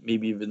 or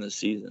maybe even this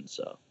season.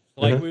 So,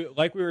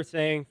 like we were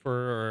saying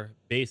for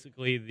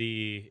basically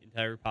the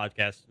entire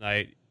podcast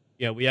tonight,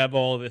 we have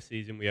all of this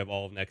season, we have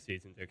all of next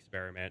season to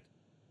experiment.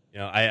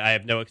 I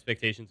have no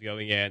expectations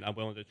going in. I'm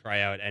willing to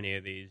try out any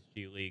of these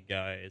G League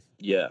guys.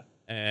 Yeah,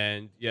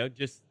 and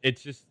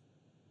it's just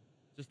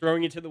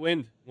throwing it to the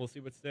wind. We'll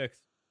see what sticks.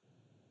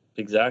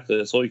 Exactly.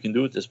 That's all you can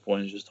do at this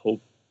point, is just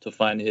hope to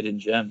find a hidden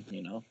gem.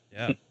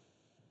 Yeah.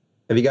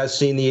 Have you guys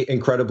seen the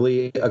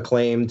incredibly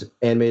acclaimed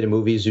animated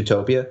movie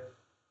Zootopia?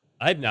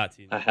 I've not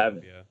seen it. I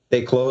haven't.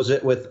 They close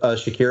it with a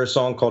Shakira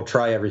song called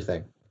Try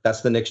Everything.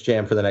 That's the Knicks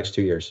jam for the next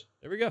 2 years.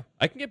 There we go.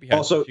 I can get behind.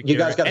 Also, you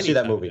guys got to see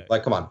that movie.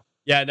 Like, come on.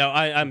 Yeah, no,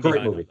 I'm great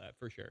behind movie. on that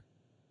for sure.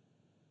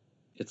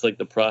 It's like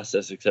The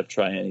Process, except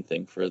Try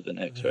Anything for the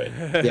Knicks, right?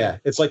 Yeah,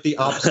 it's like the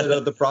opposite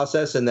of The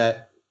Process in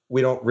that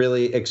we don't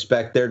really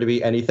expect there to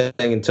be anything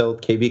until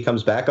KB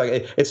comes back.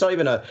 Like, it's not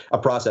even a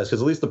process,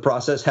 because at least The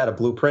Process had a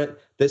blueprint.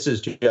 This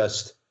is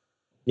just,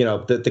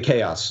 the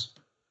chaos.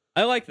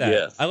 I like that.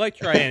 Yeah. I like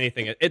Try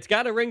Anything. It's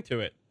got a ring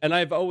to it, and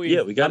I've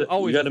always we got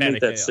to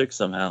make that stick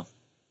somehow.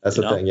 That's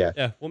the thing, yeah.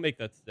 Yeah, we'll make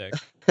that stick.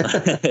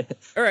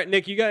 All right,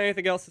 Nick, you got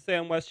anything else to say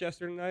on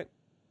Westchester tonight?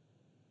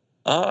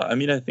 I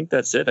mean, I think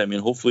that's it. I mean,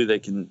 hopefully they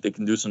can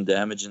do some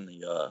damage in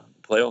the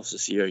playoffs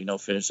this year.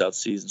 Finish out the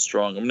season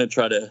strong. I'm going to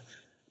try to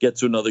get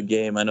to another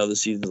game. I know the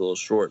season's a little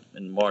short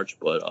in March,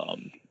 but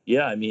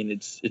yeah, I mean,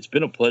 it's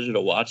been a pleasure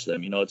to watch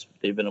them.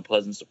 They've been a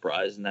pleasant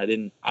surprise, and I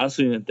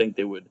honestly didn't think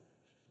they would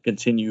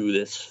continue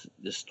this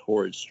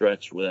torrid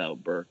stretch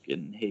without Burke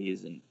and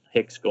Hayes and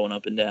Hicks going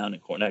up and down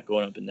and Cornette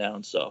going up and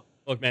down. So.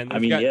 Look, man,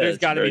 there's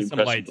got to be some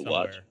light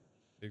somewhere.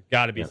 There's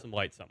got to be some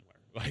light somewhere.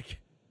 Like,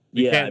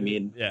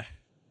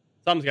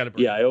 something's got to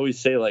break. Yeah, I always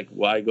say, like,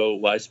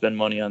 why spend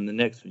money on the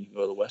Knicks when you can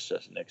go to the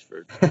Westchester Knicks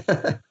for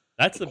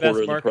that's the best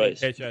marketing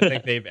pitch I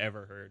think they've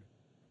ever heard.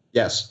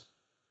 Yes.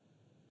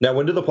 Now,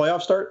 when do the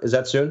playoffs start? Is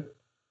that soon?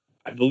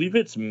 I believe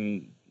it's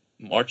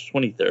March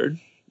 23rd.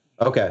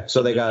 Okay,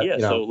 so they got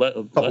so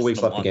a couple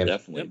weeks left in the game.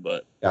 Definitely,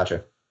 but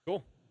gotcha.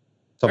 Cool.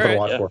 Something to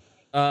watch for.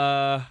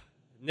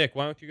 Nick,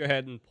 why don't you go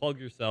ahead and plug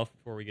yourself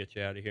before we get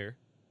you out of here?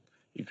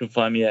 You can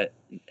find me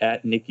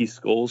at Nicky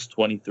Scholes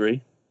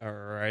 23.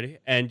 Alrighty,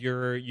 and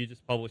you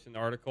just published an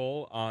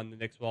article on the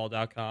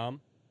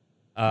Knickswall.com.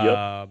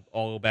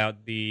 All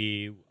about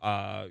the.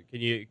 Can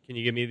you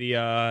give me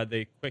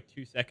the quick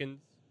 2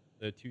 seconds,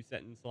 the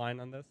 2-sentence line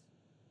on this?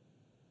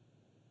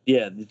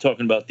 Yeah, you're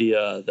talking about the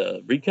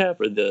recap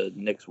or the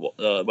Knicks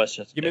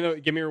Westchester.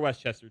 Give me your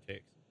Westchester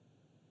takes.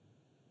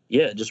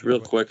 Yeah, just real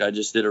quick. I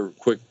just did a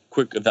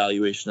quick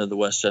evaluation of the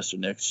Westchester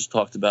Knicks. Just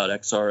talked about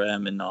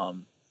XRM and a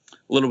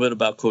little bit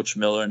about Coach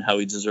Miller and how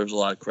he deserves a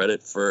lot of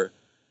credit for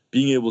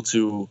being able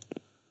to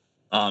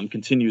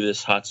continue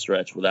this hot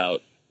stretch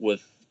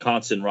with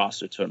constant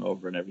roster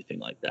turnover and everything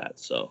like that.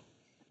 So,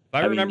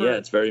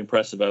 it's very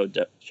impressive. I would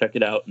check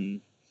it out,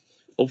 and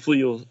hopefully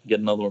you'll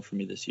get another one from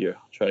me this year.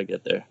 I'll try to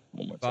get there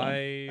one more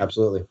time.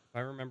 Absolutely. If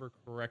I remember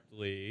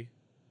correctly,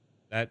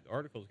 that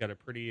article's got a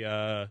pretty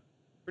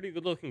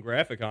good looking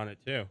graphic on it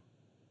too.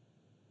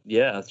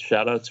 Yeah,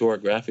 shout out to our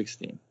graphics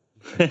team.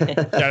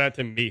 Shout out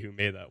to me who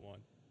made that one.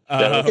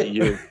 Shout out to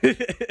you.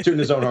 Tooting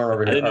his own horn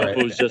over here. I didn't know if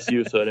it was just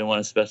you, so I didn't want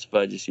to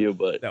specify just you.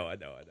 But no, I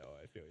know. I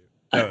feel you.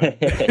 All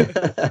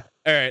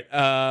right.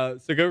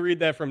 So go read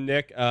that from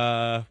Nick.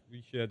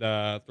 We should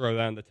throw that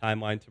on the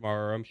timeline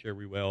tomorrow. I'm sure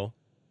we will.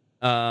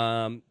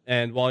 And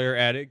while you're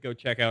at it, go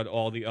check out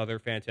all the other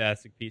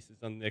fantastic pieces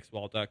on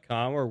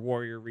Knickswall.com or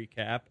Warrior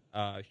Recap.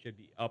 Should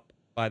be up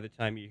by the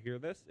time you hear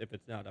this, if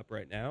it's not up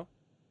right now.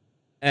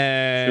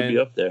 And should be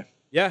up there.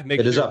 Yeah,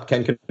 it is up.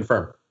 Can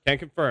confirm.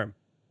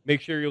 Make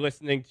sure you're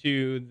listening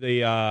to the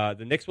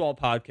Knickswall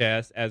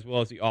podcast as well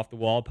as the Off the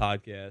Wall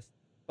podcast.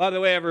 By the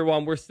way,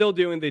 everyone, we're still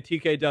doing the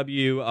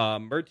TKW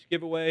merch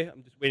giveaway.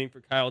 I'm just waiting for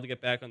Kyle to get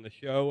back on the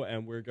show,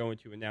 and we're going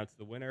to announce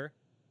the winner.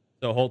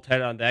 So hold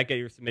tight on that. Get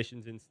your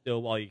submissions in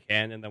still while you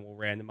can, and then we'll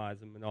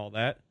randomize them and all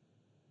that.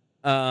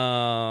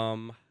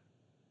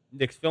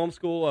 Nick's Film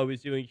School,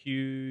 always doing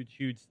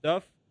huge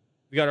stuff.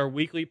 We got our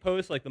weekly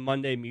posts, like the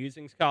Monday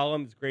Musings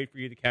column. It's great for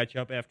you to catch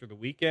up after the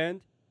weekend.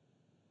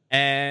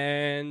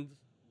 And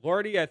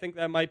Lordy, I think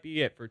that might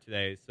be it for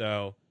today.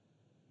 So,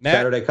 Matt,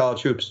 Saturday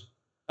college hoops.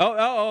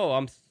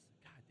 I'm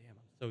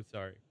so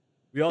sorry.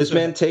 This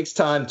man takes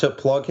time to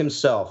plug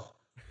himself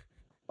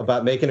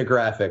about making a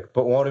graphic,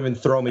 but won't even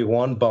throw me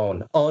one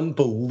bone.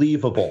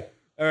 Unbelievable.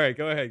 All right,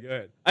 go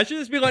ahead. I should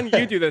just be letting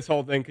you do this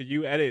whole thing because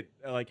you edit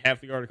like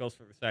half the articles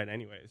for the site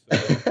anyway. So.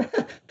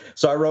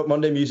 So I wrote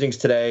Monday Musings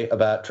today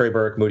about Trey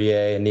Burke,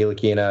 Mudiay, and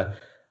Ntilikina.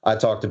 I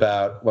talked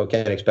about what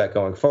can expect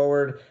going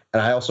forward,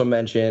 and I also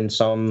mentioned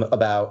some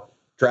about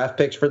draft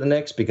picks for the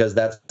Knicks because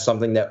that's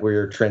something that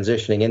we're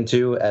transitioning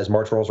into as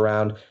March rolls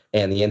around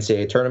and the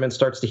NCAA tournament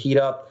starts to heat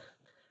up.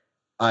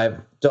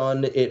 I've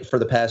done it for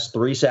the past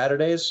 3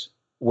 Saturdays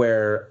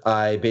where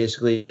I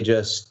basically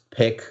just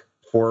pick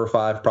 4 or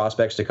 5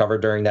 prospects to cover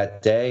during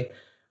that day,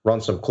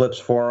 run some clips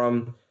for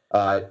them,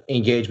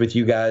 engage with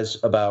you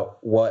guys about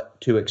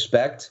what to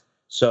expect.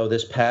 So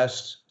this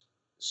past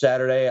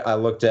Saturday, I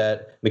looked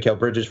at Mikal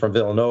Bridges from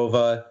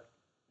Villanova.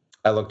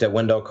 I looked at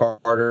Wendell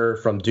Carter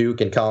from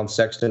Duke and Colin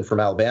Sexton from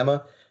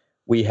Alabama.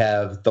 We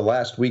have the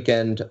last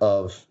weekend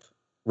of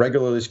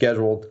regularly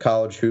scheduled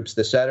college hoops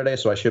this Saturday,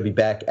 so I should be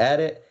back at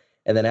it.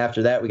 And then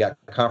after that, we got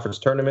conference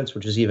tournaments,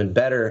 which is even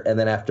better. And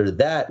then after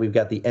that, we've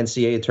got the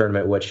NCAA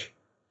tournament, which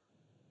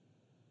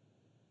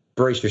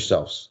brace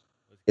yourselves.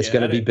 It's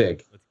going to be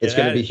big. It's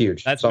going to be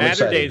huge. That's so I'm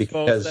Matter excited Days,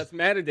 folks. That's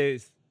Matter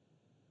Days.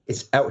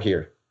 It's out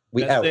here.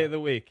 Best day of the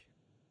week.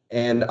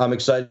 And I'm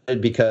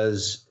excited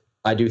because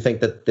I do think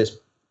that this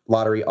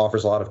lottery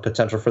offers a lot of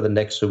potential for the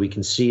Knicks, so we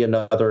can see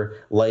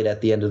another light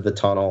at the end of the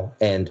tunnel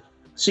and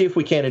see if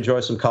we can enjoy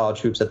some college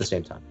hoops at the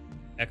same time.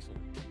 Excellent.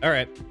 All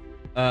right.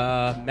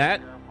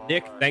 Matt,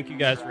 Nick, thank you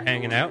guys for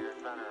hanging out.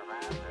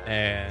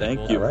 And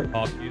thank you. We'll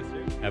talk to you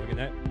soon. Have a good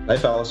night. Bye,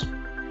 fellas.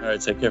 All right,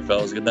 take care,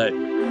 fellas. Good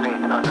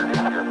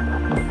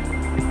night.